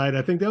of the side.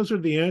 I think those are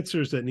the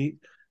answers that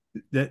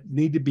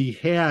need to be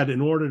had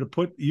in order to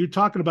put, you're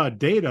talking about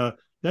data.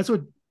 That's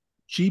what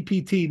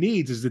GPT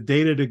needs, is the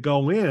data to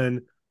go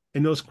in,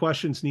 and those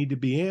questions need to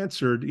be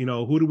answered.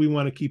 Who do we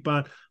want to keep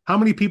on? How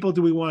many people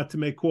do we want to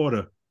make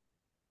quota?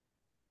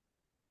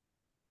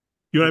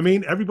 You know what I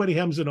mean? Everybody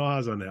hems and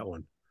ahs on that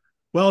one.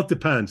 Well, it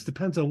depends.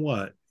 Depends on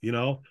what,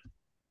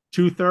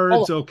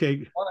 2/3,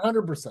 okay.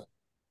 100%.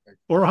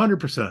 Or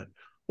 100%.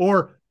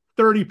 Or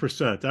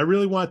 30%. I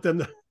really want them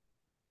to.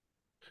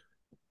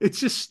 It's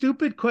just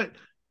stupid.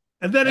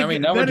 And then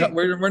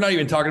we're not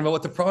even talking about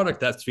what the product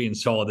that's being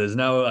sold is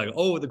now. Like,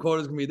 the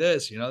quota is gonna be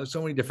this. There's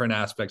so many different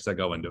aspects that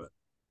go into it.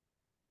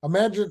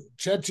 Imagine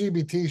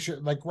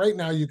ChatGPT like right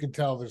now you can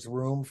tell there's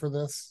room for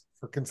this,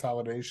 for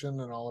consolidation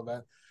and all of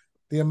that.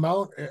 The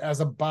amount as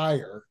a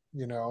buyer,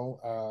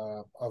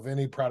 of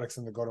any products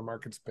in the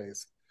go-to-market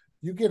space,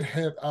 you get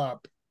hit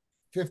up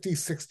 50,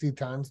 60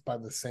 times by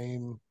the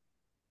same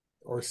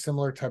or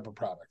similar type of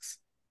products,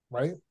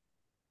 right?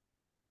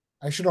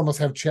 I should almost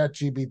have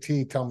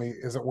ChatGPT tell me,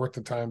 is it worth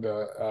the time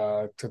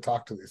to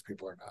talk to these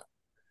people or not?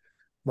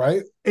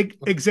 Right?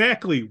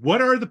 Exactly.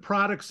 What are the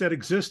products that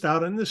exist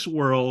out in this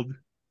world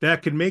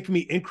that can make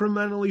me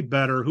incrementally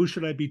better? Who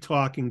should I be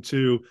talking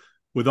to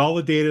with all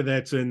the data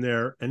that's in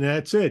there? And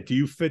that's it. Do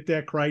you fit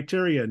that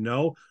criteria?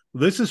 No.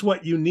 This is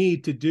what you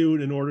need to do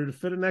in order to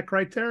fit in that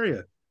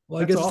criteria.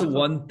 Well, I guess the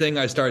one thing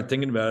I started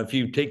thinking about, if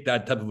you take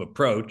that type of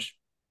approach,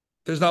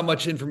 there's not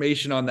much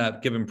information on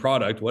that given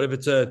product. What if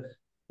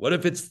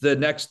it's the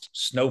next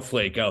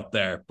snowflake out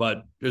there,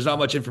 but there's not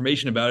much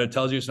information about it? It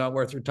tells you it's not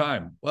worth your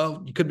time.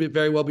 Well, you could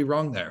very well be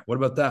wrong there. What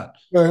about that?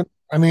 But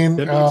I mean,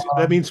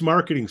 that means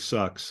marketing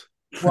sucks.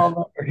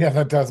 Well, yeah,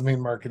 that does mean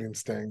marketing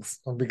stinks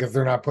because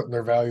they're not putting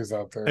their values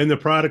out there. And the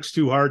product's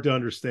too hard to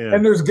understand.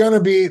 And there's going to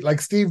be, like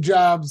Steve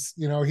Jobs,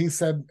 he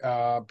said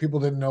people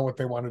didn't know what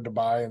they wanted to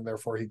buy, and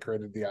therefore he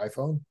created the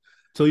iPhone.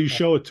 So you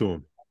show it to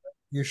them.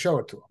 You show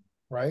it to them,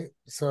 right?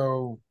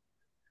 So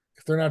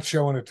if they're not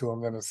showing it to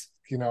them, then it's,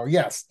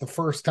 yes, the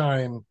first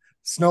time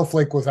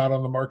Snowflake was out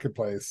on the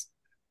marketplace,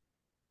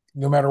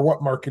 no matter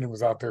what marketing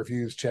was out there, if you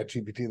use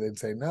ChatGPT, they'd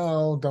say,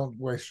 no, don't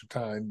waste your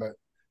time. But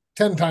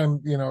 10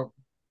 times,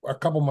 a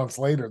couple months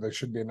later, there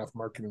should be enough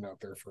marketing out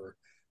there for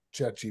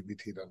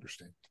ChatGPT to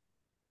understand.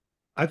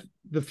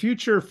 The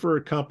future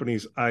for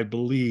companies, I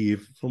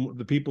believe, from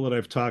the people that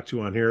I've talked to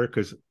on here,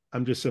 because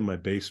I'm just in my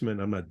basement,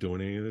 I'm not doing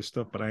any of this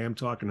stuff, but I am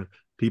talking to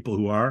people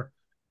who are.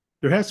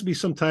 There has to be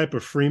some type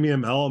of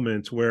freemium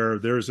element where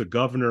there's a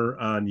governor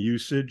on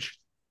usage.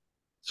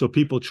 So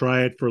people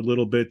try it for a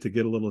little bit to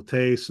get a little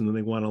taste, and then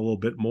they want a little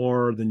bit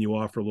more. Then you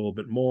offer a little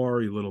bit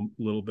more, a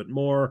little bit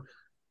more,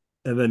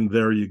 and then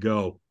there you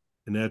go.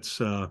 And that's,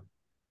 I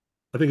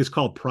think it's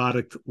called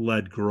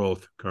product-led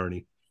growth,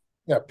 Carney.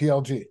 Yeah,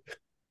 PLG.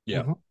 Yeah.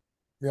 Mm-hmm.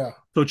 Yeah.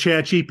 So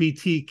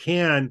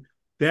ChatGPT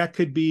that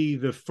could be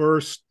the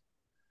first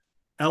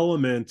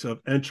element of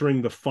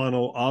entering the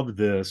funnel of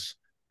this.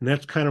 And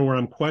that's kind of where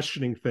I'm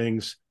questioning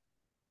things.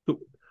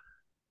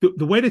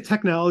 The way the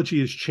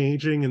technology is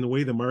changing and the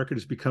way the market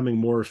is becoming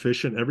more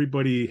efficient,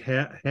 everybody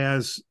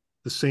has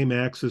the same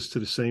access to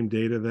the same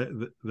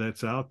data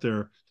that's out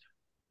there.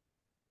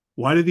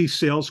 Why do these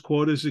sales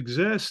quotas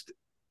exist?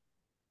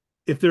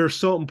 If they're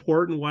so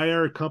important, why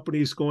are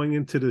companies going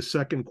into the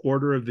second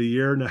quarter of the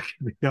year not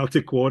giving out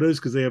the quotas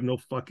because they have no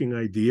fucking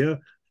idea?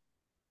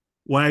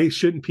 Why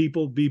shouldn't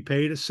people be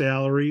paid a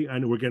salary? I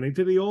know we're getting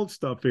to the old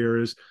stuff here,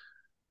 is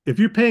if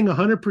you're paying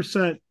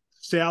 100%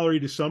 salary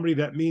to somebody,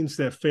 that means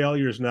that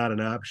failure is not an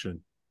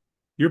option.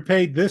 You're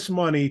paid this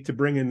money to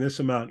bring in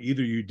this amount.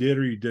 Either you did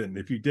or you didn't.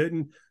 If you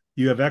didn't,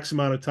 you have X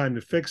amount of time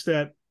to fix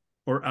that,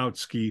 or out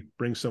ski,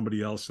 bring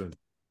somebody else in.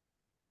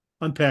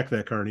 Unpack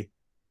that, Carney.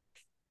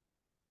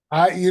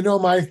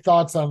 My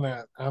thoughts on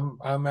that.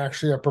 I'm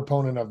actually a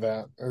proponent of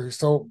that.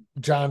 So,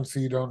 John,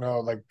 so you don't know,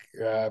 like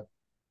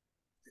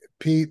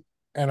Pete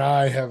and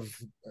I have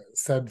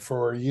said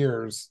for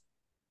years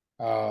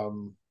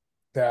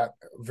that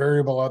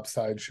variable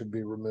upside should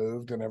be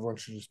removed, and everyone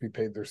should just be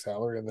paid their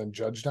salary and then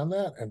judged on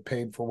that and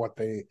paid for what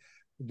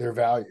their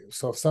value.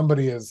 So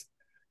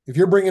if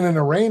you're bringing in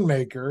a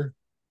rainmaker,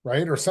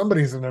 right, or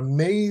somebody's an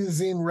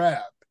amazing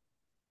rep,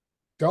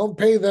 don't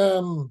pay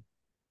them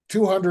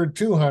 200,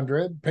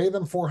 pay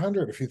them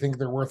 400 if you think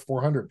they're worth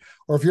 400.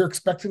 Or if you're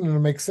expecting them to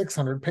make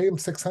 600, pay them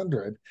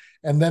 600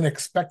 and then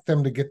expect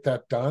them to get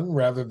that done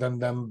rather than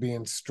them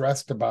being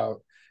stressed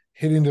about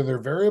hitting to their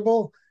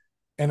variable.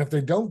 And if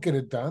they don't get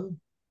it done,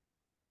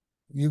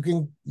 you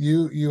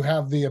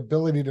have the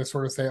ability to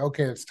sort of say,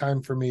 okay, it's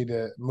time for me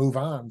to move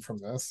on from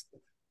this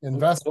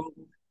investment.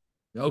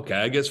 Okay,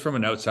 I guess from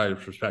an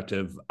outsider's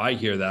perspective, I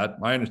hear that.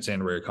 I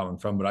understand where you're coming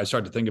from, but I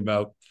start to think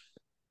about,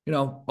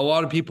 a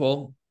lot of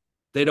people,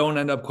 they don't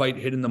end up quite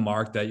hitting the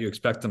mark that you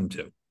expect them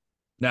to.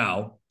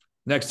 Now,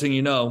 next thing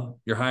you know,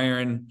 you're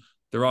hiring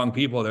the wrong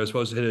people. They're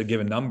supposed to hit a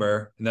given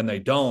number, and then they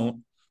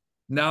don't.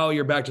 Now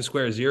you're back to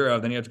square zero.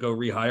 Then you have to go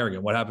rehire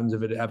again. What happens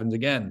if it happens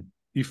again?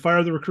 You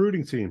fire the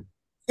recruiting team.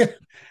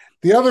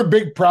 The other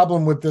big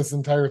problem with this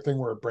entire thing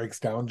where it breaks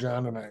down,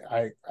 John,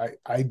 and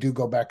I do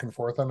go back and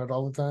forth on it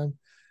all the time,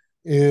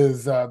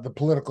 is the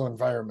political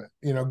environment.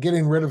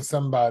 Getting rid of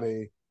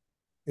somebody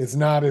is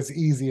not as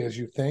easy as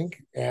you think,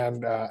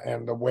 and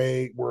the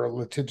way we're a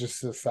litigious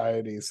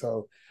society.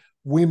 So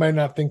we might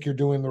not think you're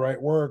doing the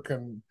right work,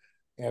 and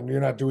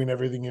you're not doing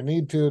everything you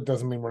need to. It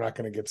doesn't mean we're not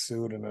going to get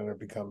sued, and then it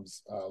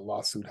becomes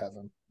lawsuit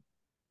heaven.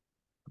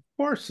 Of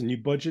course, and you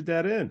budget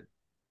that in.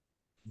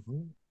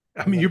 Mm-hmm.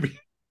 I mean,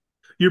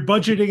 you're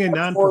budgeting in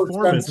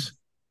non-performance.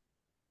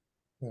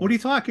 Yeah. What are you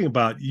talking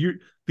about? The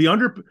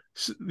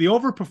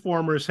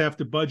overperformers have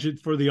to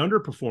budget for the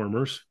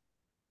underperformers.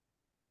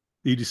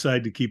 You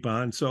decide to keep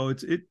on. So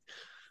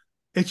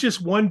it's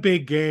just one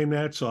big game.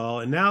 That's all.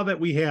 And now that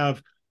we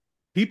have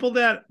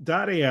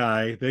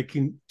People.ai that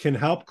can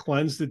help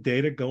cleanse the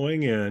data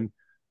going in,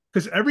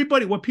 because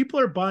what people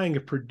are buying, a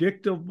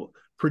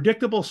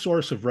predictable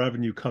source of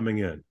revenue coming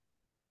in,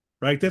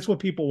 right? That's what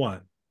people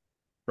want,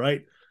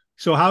 right?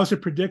 So how is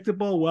it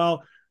predictable?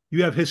 Well,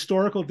 you have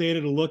historical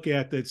data to look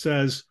at that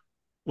says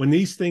when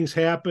these things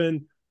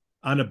happen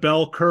on a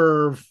bell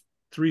curve,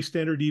 3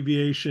 standard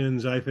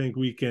deviations, I think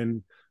we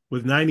can,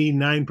 with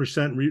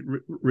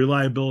 99%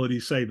 reliability,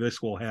 say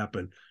this will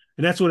happen.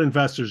 And that's what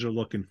investors are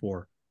looking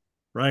for,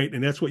 right?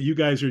 And that's what you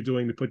guys are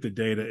doing to put the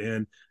data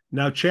in.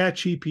 Now,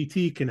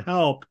 ChatGPT can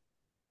help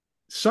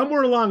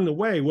somewhere along the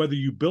way, whether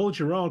you build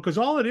your own, because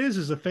all it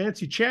is a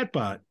fancy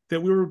chatbot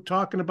that we were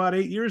talking about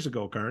 8 years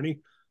ago, Carney.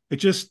 It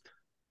just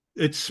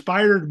it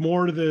spired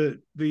more to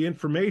the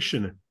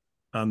information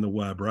on the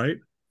web, right?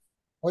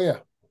 Oh yeah,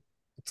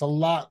 it's a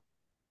lot.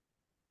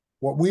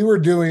 What we were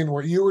doing,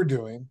 what you were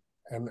doing,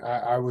 and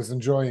I was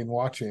enjoying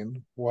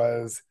watching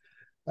was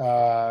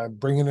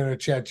bringing in a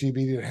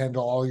ChatGPT to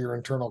handle all your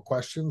internal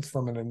questions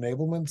from an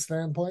enablement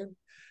standpoint.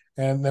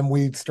 And then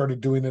we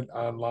started doing it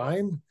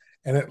online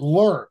and it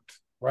learned,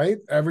 right?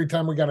 Every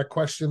time we got a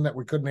question that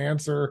we couldn't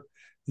answer,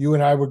 you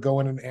and I would go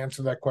in and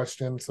answer that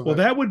question. So well,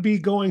 that would be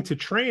going to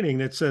training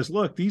that says,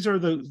 look, these are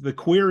the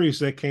queries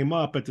that came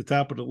up at the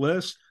top of the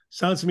list.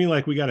 Sounds to me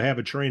like we got to have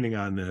a training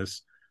on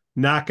this.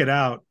 Knock it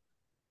out.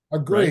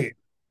 agree. Right?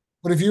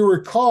 But if you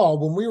recall,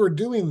 when we were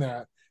doing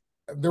that,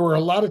 there were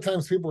a lot of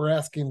times people were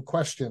asking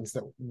questions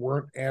that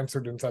weren't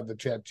answered inside the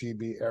chat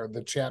GB or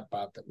the chat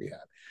bot that we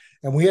had.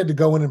 And we had to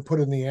go in and put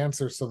in the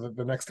answer so that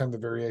the next time the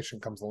variation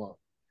comes along.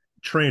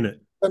 Train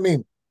it. I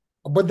mean,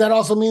 but that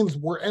also means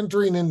we're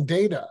entering in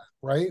data,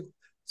 right?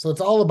 So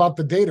it's all about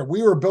the data.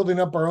 We were building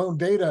up our own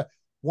data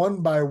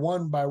one by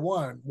one by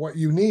one. What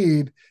you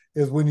need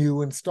is when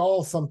you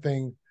install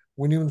something,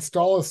 when you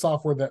install a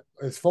software that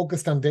is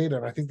focused on data,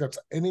 and I think that's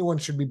anyone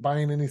should be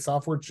buying any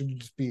software, it should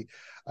just be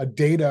a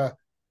data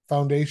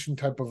foundation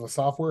type of a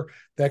software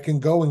that can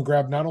go and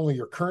grab not only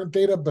your current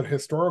data but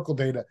historical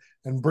data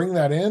and bring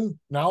that in.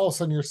 Now all of a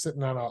sudden you're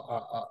sitting on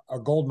a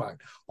gold mine.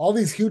 All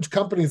these huge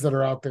companies that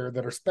are out there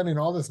that are spending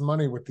all this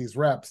money with these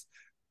reps,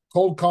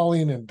 cold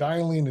calling and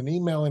dialing and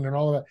emailing and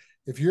all of that.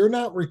 If you're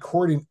not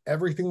recording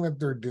everything that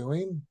they're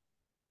doing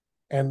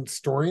and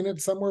storing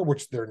it somewhere,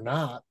 which they're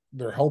not,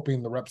 they're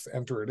hoping the reps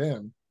enter it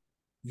in,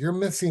 you're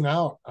missing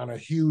out on a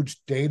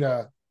huge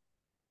data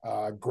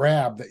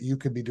grab that you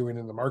could be doing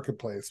in the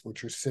marketplace,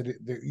 which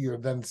you're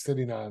then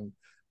sitting on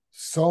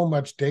so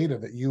much data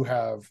that you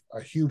have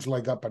a huge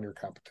leg up on your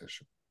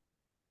competition.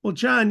 Well,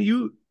 John,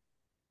 you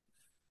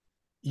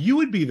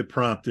would be the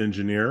prompt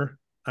engineer.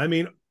 I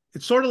mean,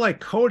 it's sort of like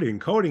coding.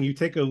 Coding, you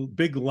take a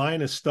big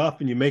line of stuff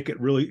and you make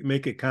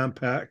it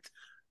compact.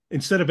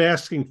 Instead of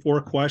asking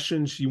 4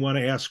 questions, you want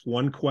to ask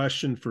 1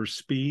 question for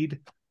speed,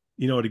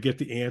 to get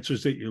the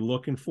answers that you're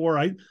looking for.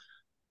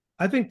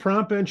 I think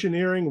prompt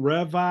engineering,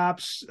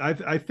 RevOps,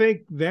 I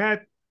think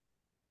that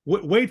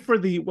wait for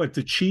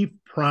the chief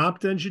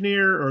prompt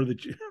engineer or is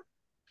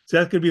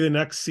that going to be the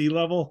next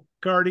C-level,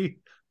 Cardi?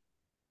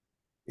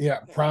 Yeah,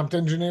 prompt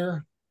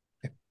engineer.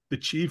 The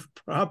chief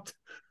prompt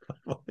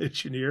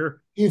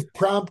engineer. Chief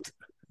prompt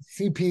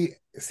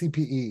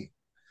CPE.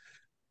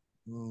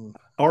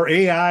 Or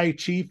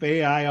chief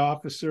AI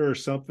officer or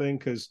something,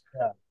 because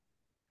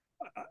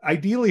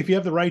ideally, if you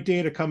have the right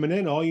data coming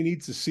in, all you need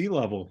is a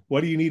C-level.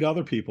 What do you need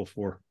other people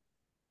for?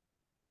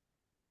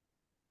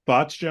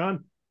 Thoughts,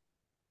 John?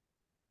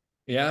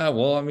 Yeah,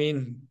 well, I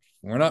mean,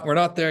 we're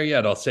not there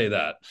yet. I'll say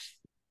that.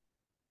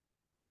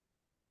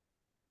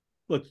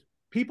 Look,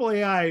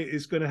 People.ai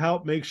is going to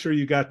help make sure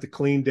you got the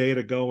clean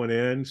data going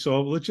in.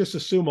 So let's just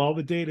assume all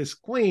the data is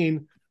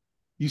clean.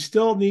 You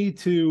still need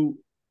to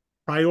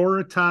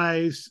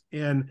prioritize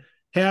and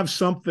have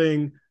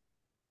something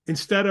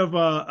instead of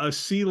a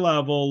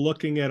C-level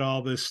looking at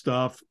all this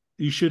stuff.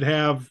 You should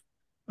have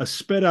a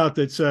spit out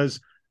that says,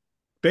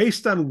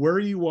 based on where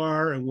you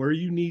are and where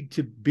you need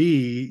to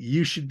be,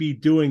 you should be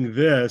doing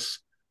this.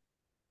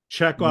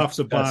 Check off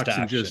the box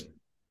and just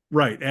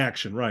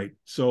action, right?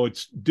 So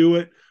it's do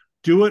it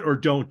or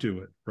don't do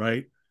it,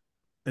 right?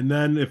 And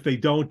then if they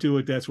don't do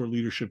it, that's where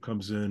leadership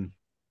comes in.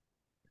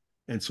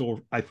 And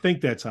so I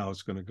think that's how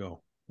it's going to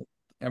go.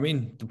 I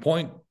mean, the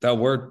point that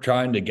we're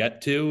trying to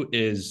get to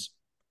is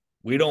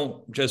we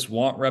don't just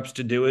want reps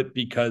to do it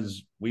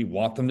because we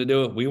want them to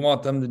do it. We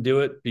want them to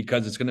do it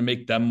because it's going to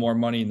make them more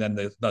money and then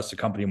thus the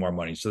company more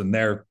money. So then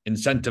they're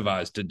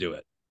incentivized to do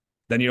it.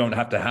 Then you don't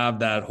have to have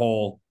that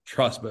whole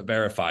trust but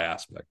verify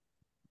aspect.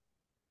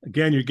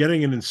 Again, you're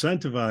getting an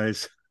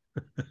incentivize.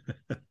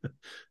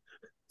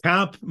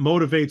 Comp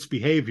motivates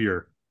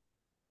behavior,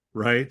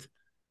 right?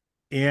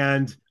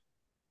 And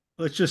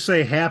let's just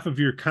say half of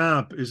your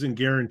comp isn't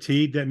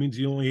guaranteed. That means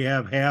you only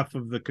have half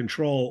of the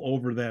control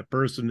over that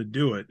person to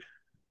do it.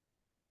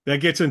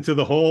 That gets into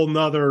the whole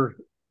nother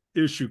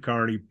issue,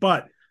 Carney.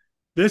 But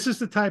this is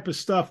the type of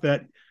stuff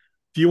that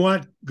if you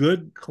want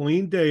good,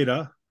 clean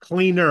data,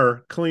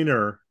 cleaner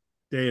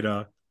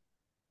data,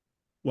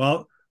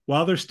 well,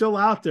 while they're still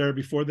out there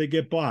before they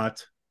get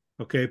bought,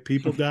 okay,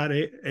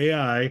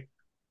 People.ai.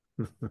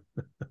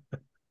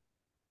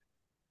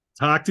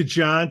 Talk to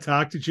John,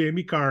 talk to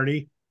Jamie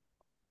Carney.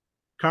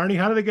 Carney,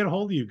 how do they get a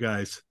hold of you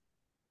guys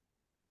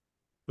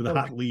with a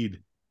hot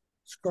lead?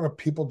 Just go to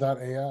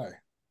People.ai.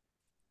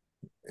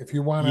 If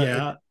you want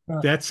to,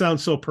 that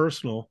sounds so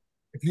personal.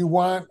 If you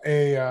want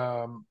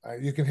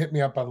you can hit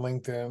me up on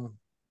LinkedIn,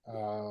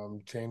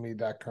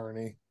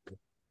 Jamie.Carney,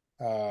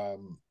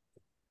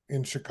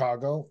 in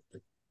Chicago.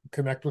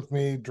 Connect with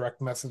me,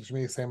 direct message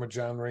me, same with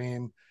John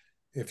Ream.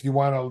 If you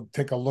want to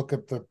take a look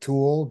at the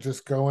tool,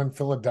 just go and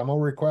fill a demo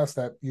request.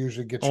 That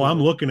usually gets you. I'm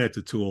looking at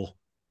the tool.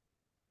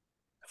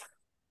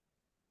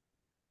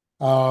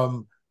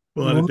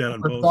 We'll edit that on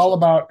It's post. all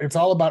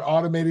about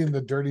automating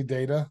the dirty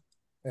data,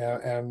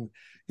 and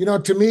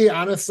to me,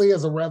 honestly,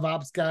 as a rev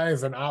ops guy,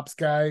 as an ops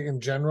guy in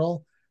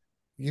general,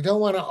 you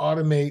don't want to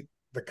automate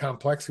the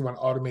complex. You want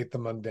to automate the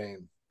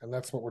mundane, and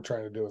that's what we're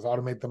trying to do: is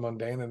automate the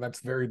mundane, and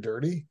that's very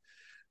dirty.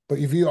 But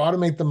if you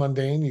automate the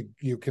mundane,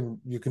 you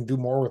can do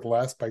more with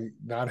less by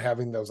not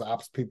having those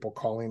ops people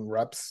calling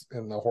reps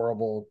in the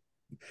horrible,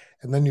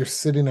 and then you're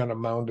sitting on a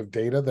mound of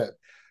data that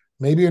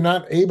maybe you're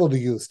not able to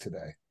use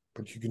today,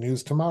 but you can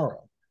use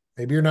tomorrow.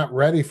 Maybe you're not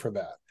ready for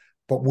that.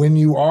 But when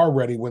you are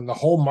ready, when the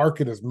whole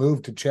market has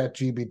moved to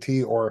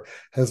ChatGPT or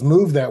has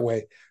moved that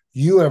way,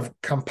 you have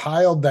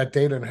compiled that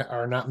data and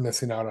are not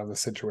missing out on the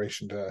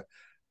situation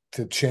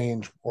to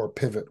change or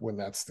pivot when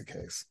that's the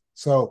case.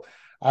 So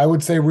I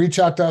would say reach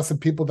out to us at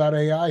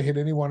People.ai, hit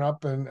anyone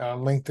up on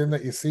LinkedIn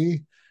that you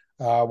see.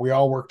 We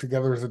all work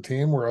together as a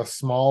team. We're a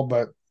small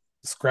but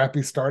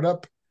scrappy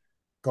startup.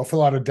 Go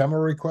fill out a demo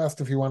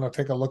request if you want to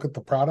take a look at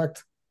the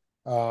product.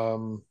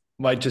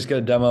 Might just get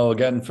a demo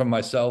again from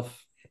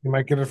myself. You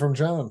might get it from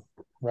John,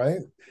 right?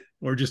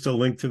 Or just a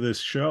link to this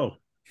show.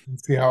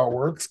 See how it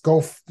works.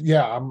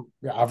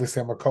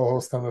 Obviously I'm a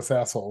co-host on the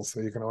SAAS, so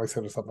you can always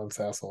hit us up on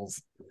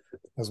SAAS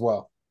as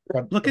well.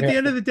 But look, at the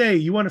end of the day,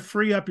 you want to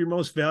free up your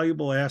most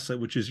valuable asset,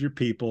 which is your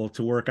people,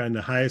 to work on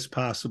the highest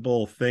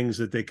possible things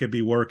that they could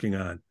be working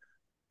on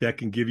that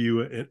can give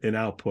you an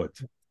output,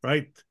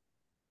 right?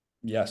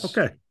 Yes.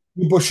 Okay.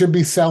 People should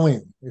be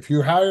selling. If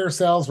you hire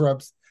sales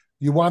reps,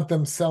 you want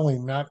them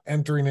selling, not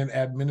entering in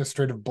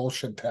administrative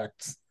bullshit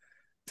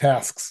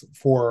tasks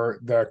for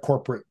the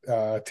corporate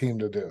team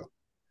to do.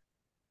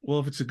 Well,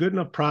 if it's a good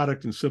enough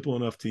product and simple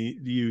enough to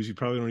use, you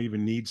probably don't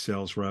even need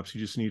sales reps. You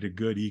just need a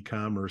good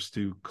e-commerce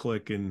to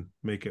click and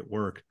make it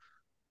work.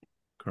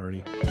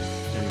 Carney.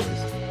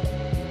 Anyways.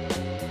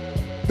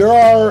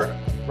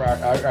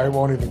 I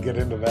won't even get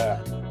into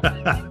that.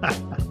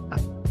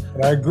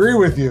 I agree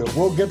with you.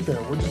 We'll get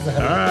there. We're just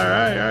ahead.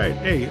 All right.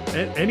 Hey,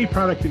 any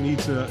product that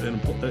needs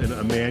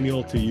a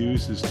manual to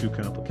use is too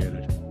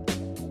complicated.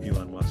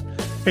 Elon Musk.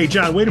 Hey,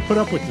 John, way to put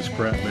up with this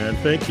crap, man.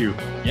 Thank you.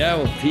 Yeah,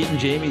 well, Pete and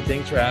Jamie,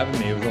 thanks for having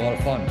me. It was a lot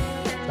of fun.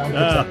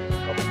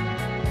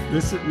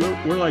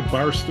 We're like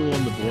Barstool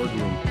in the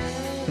boardroom.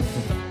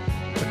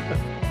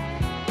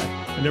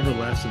 I never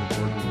lasted in the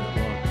boardroom that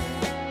long.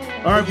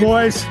 All right,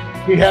 boys.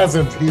 He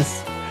hasn't.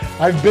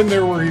 I've been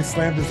there where he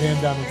slammed his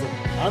hand down and said,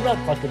 I'm not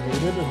fucking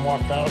needed, and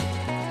walked out.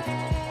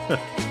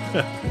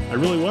 I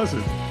really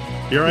wasn't.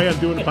 Here I am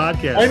doing a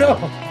podcast. I know.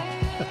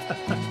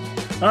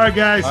 All right,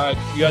 guys. All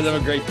right. You guys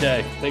have a great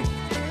day. Thanks.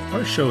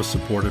 Our show is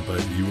supported by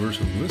viewers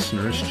and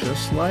listeners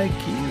just like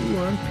you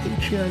on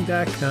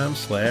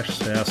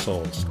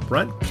patreon.com/sassholes.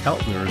 Brent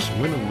Keltner's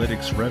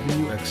Winalytics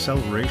Revenue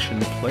Acceleration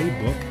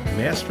Playbook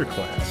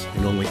Masterclass.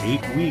 In only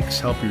 8 weeks,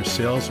 help your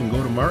sales and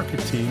go-to-market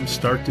teams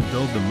start to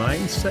build the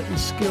mindset and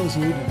skills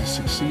needed to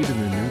succeed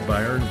in the new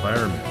buyer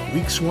environment.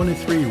 Weeks 1 and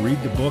 3,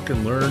 read the book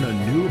and learn a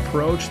new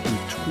approach through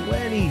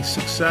 20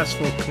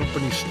 successful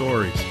company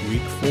stories.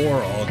 Week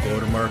 4, all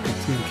go-to-market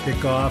team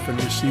kick off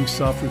and receive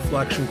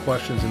self-reflection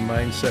questions and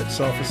mindset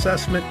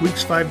self-assessment.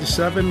 Weeks 5 to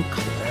 7,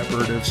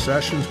 collaborative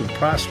sessions with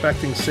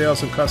prospecting,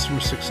 sales, and customer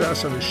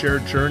success on a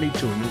shared journey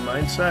to a new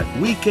mindset.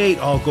 Week 8,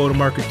 all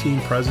go-to-market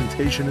team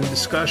presentation and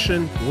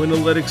discussion.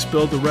 Winalytics,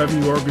 build the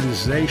revenue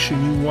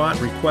organization you want.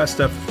 Request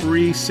a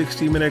free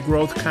 60-minute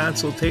growth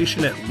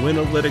consultation at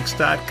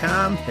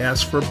winalytics.com.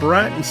 Ask for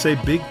Brent and say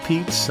Big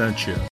Pete sent you.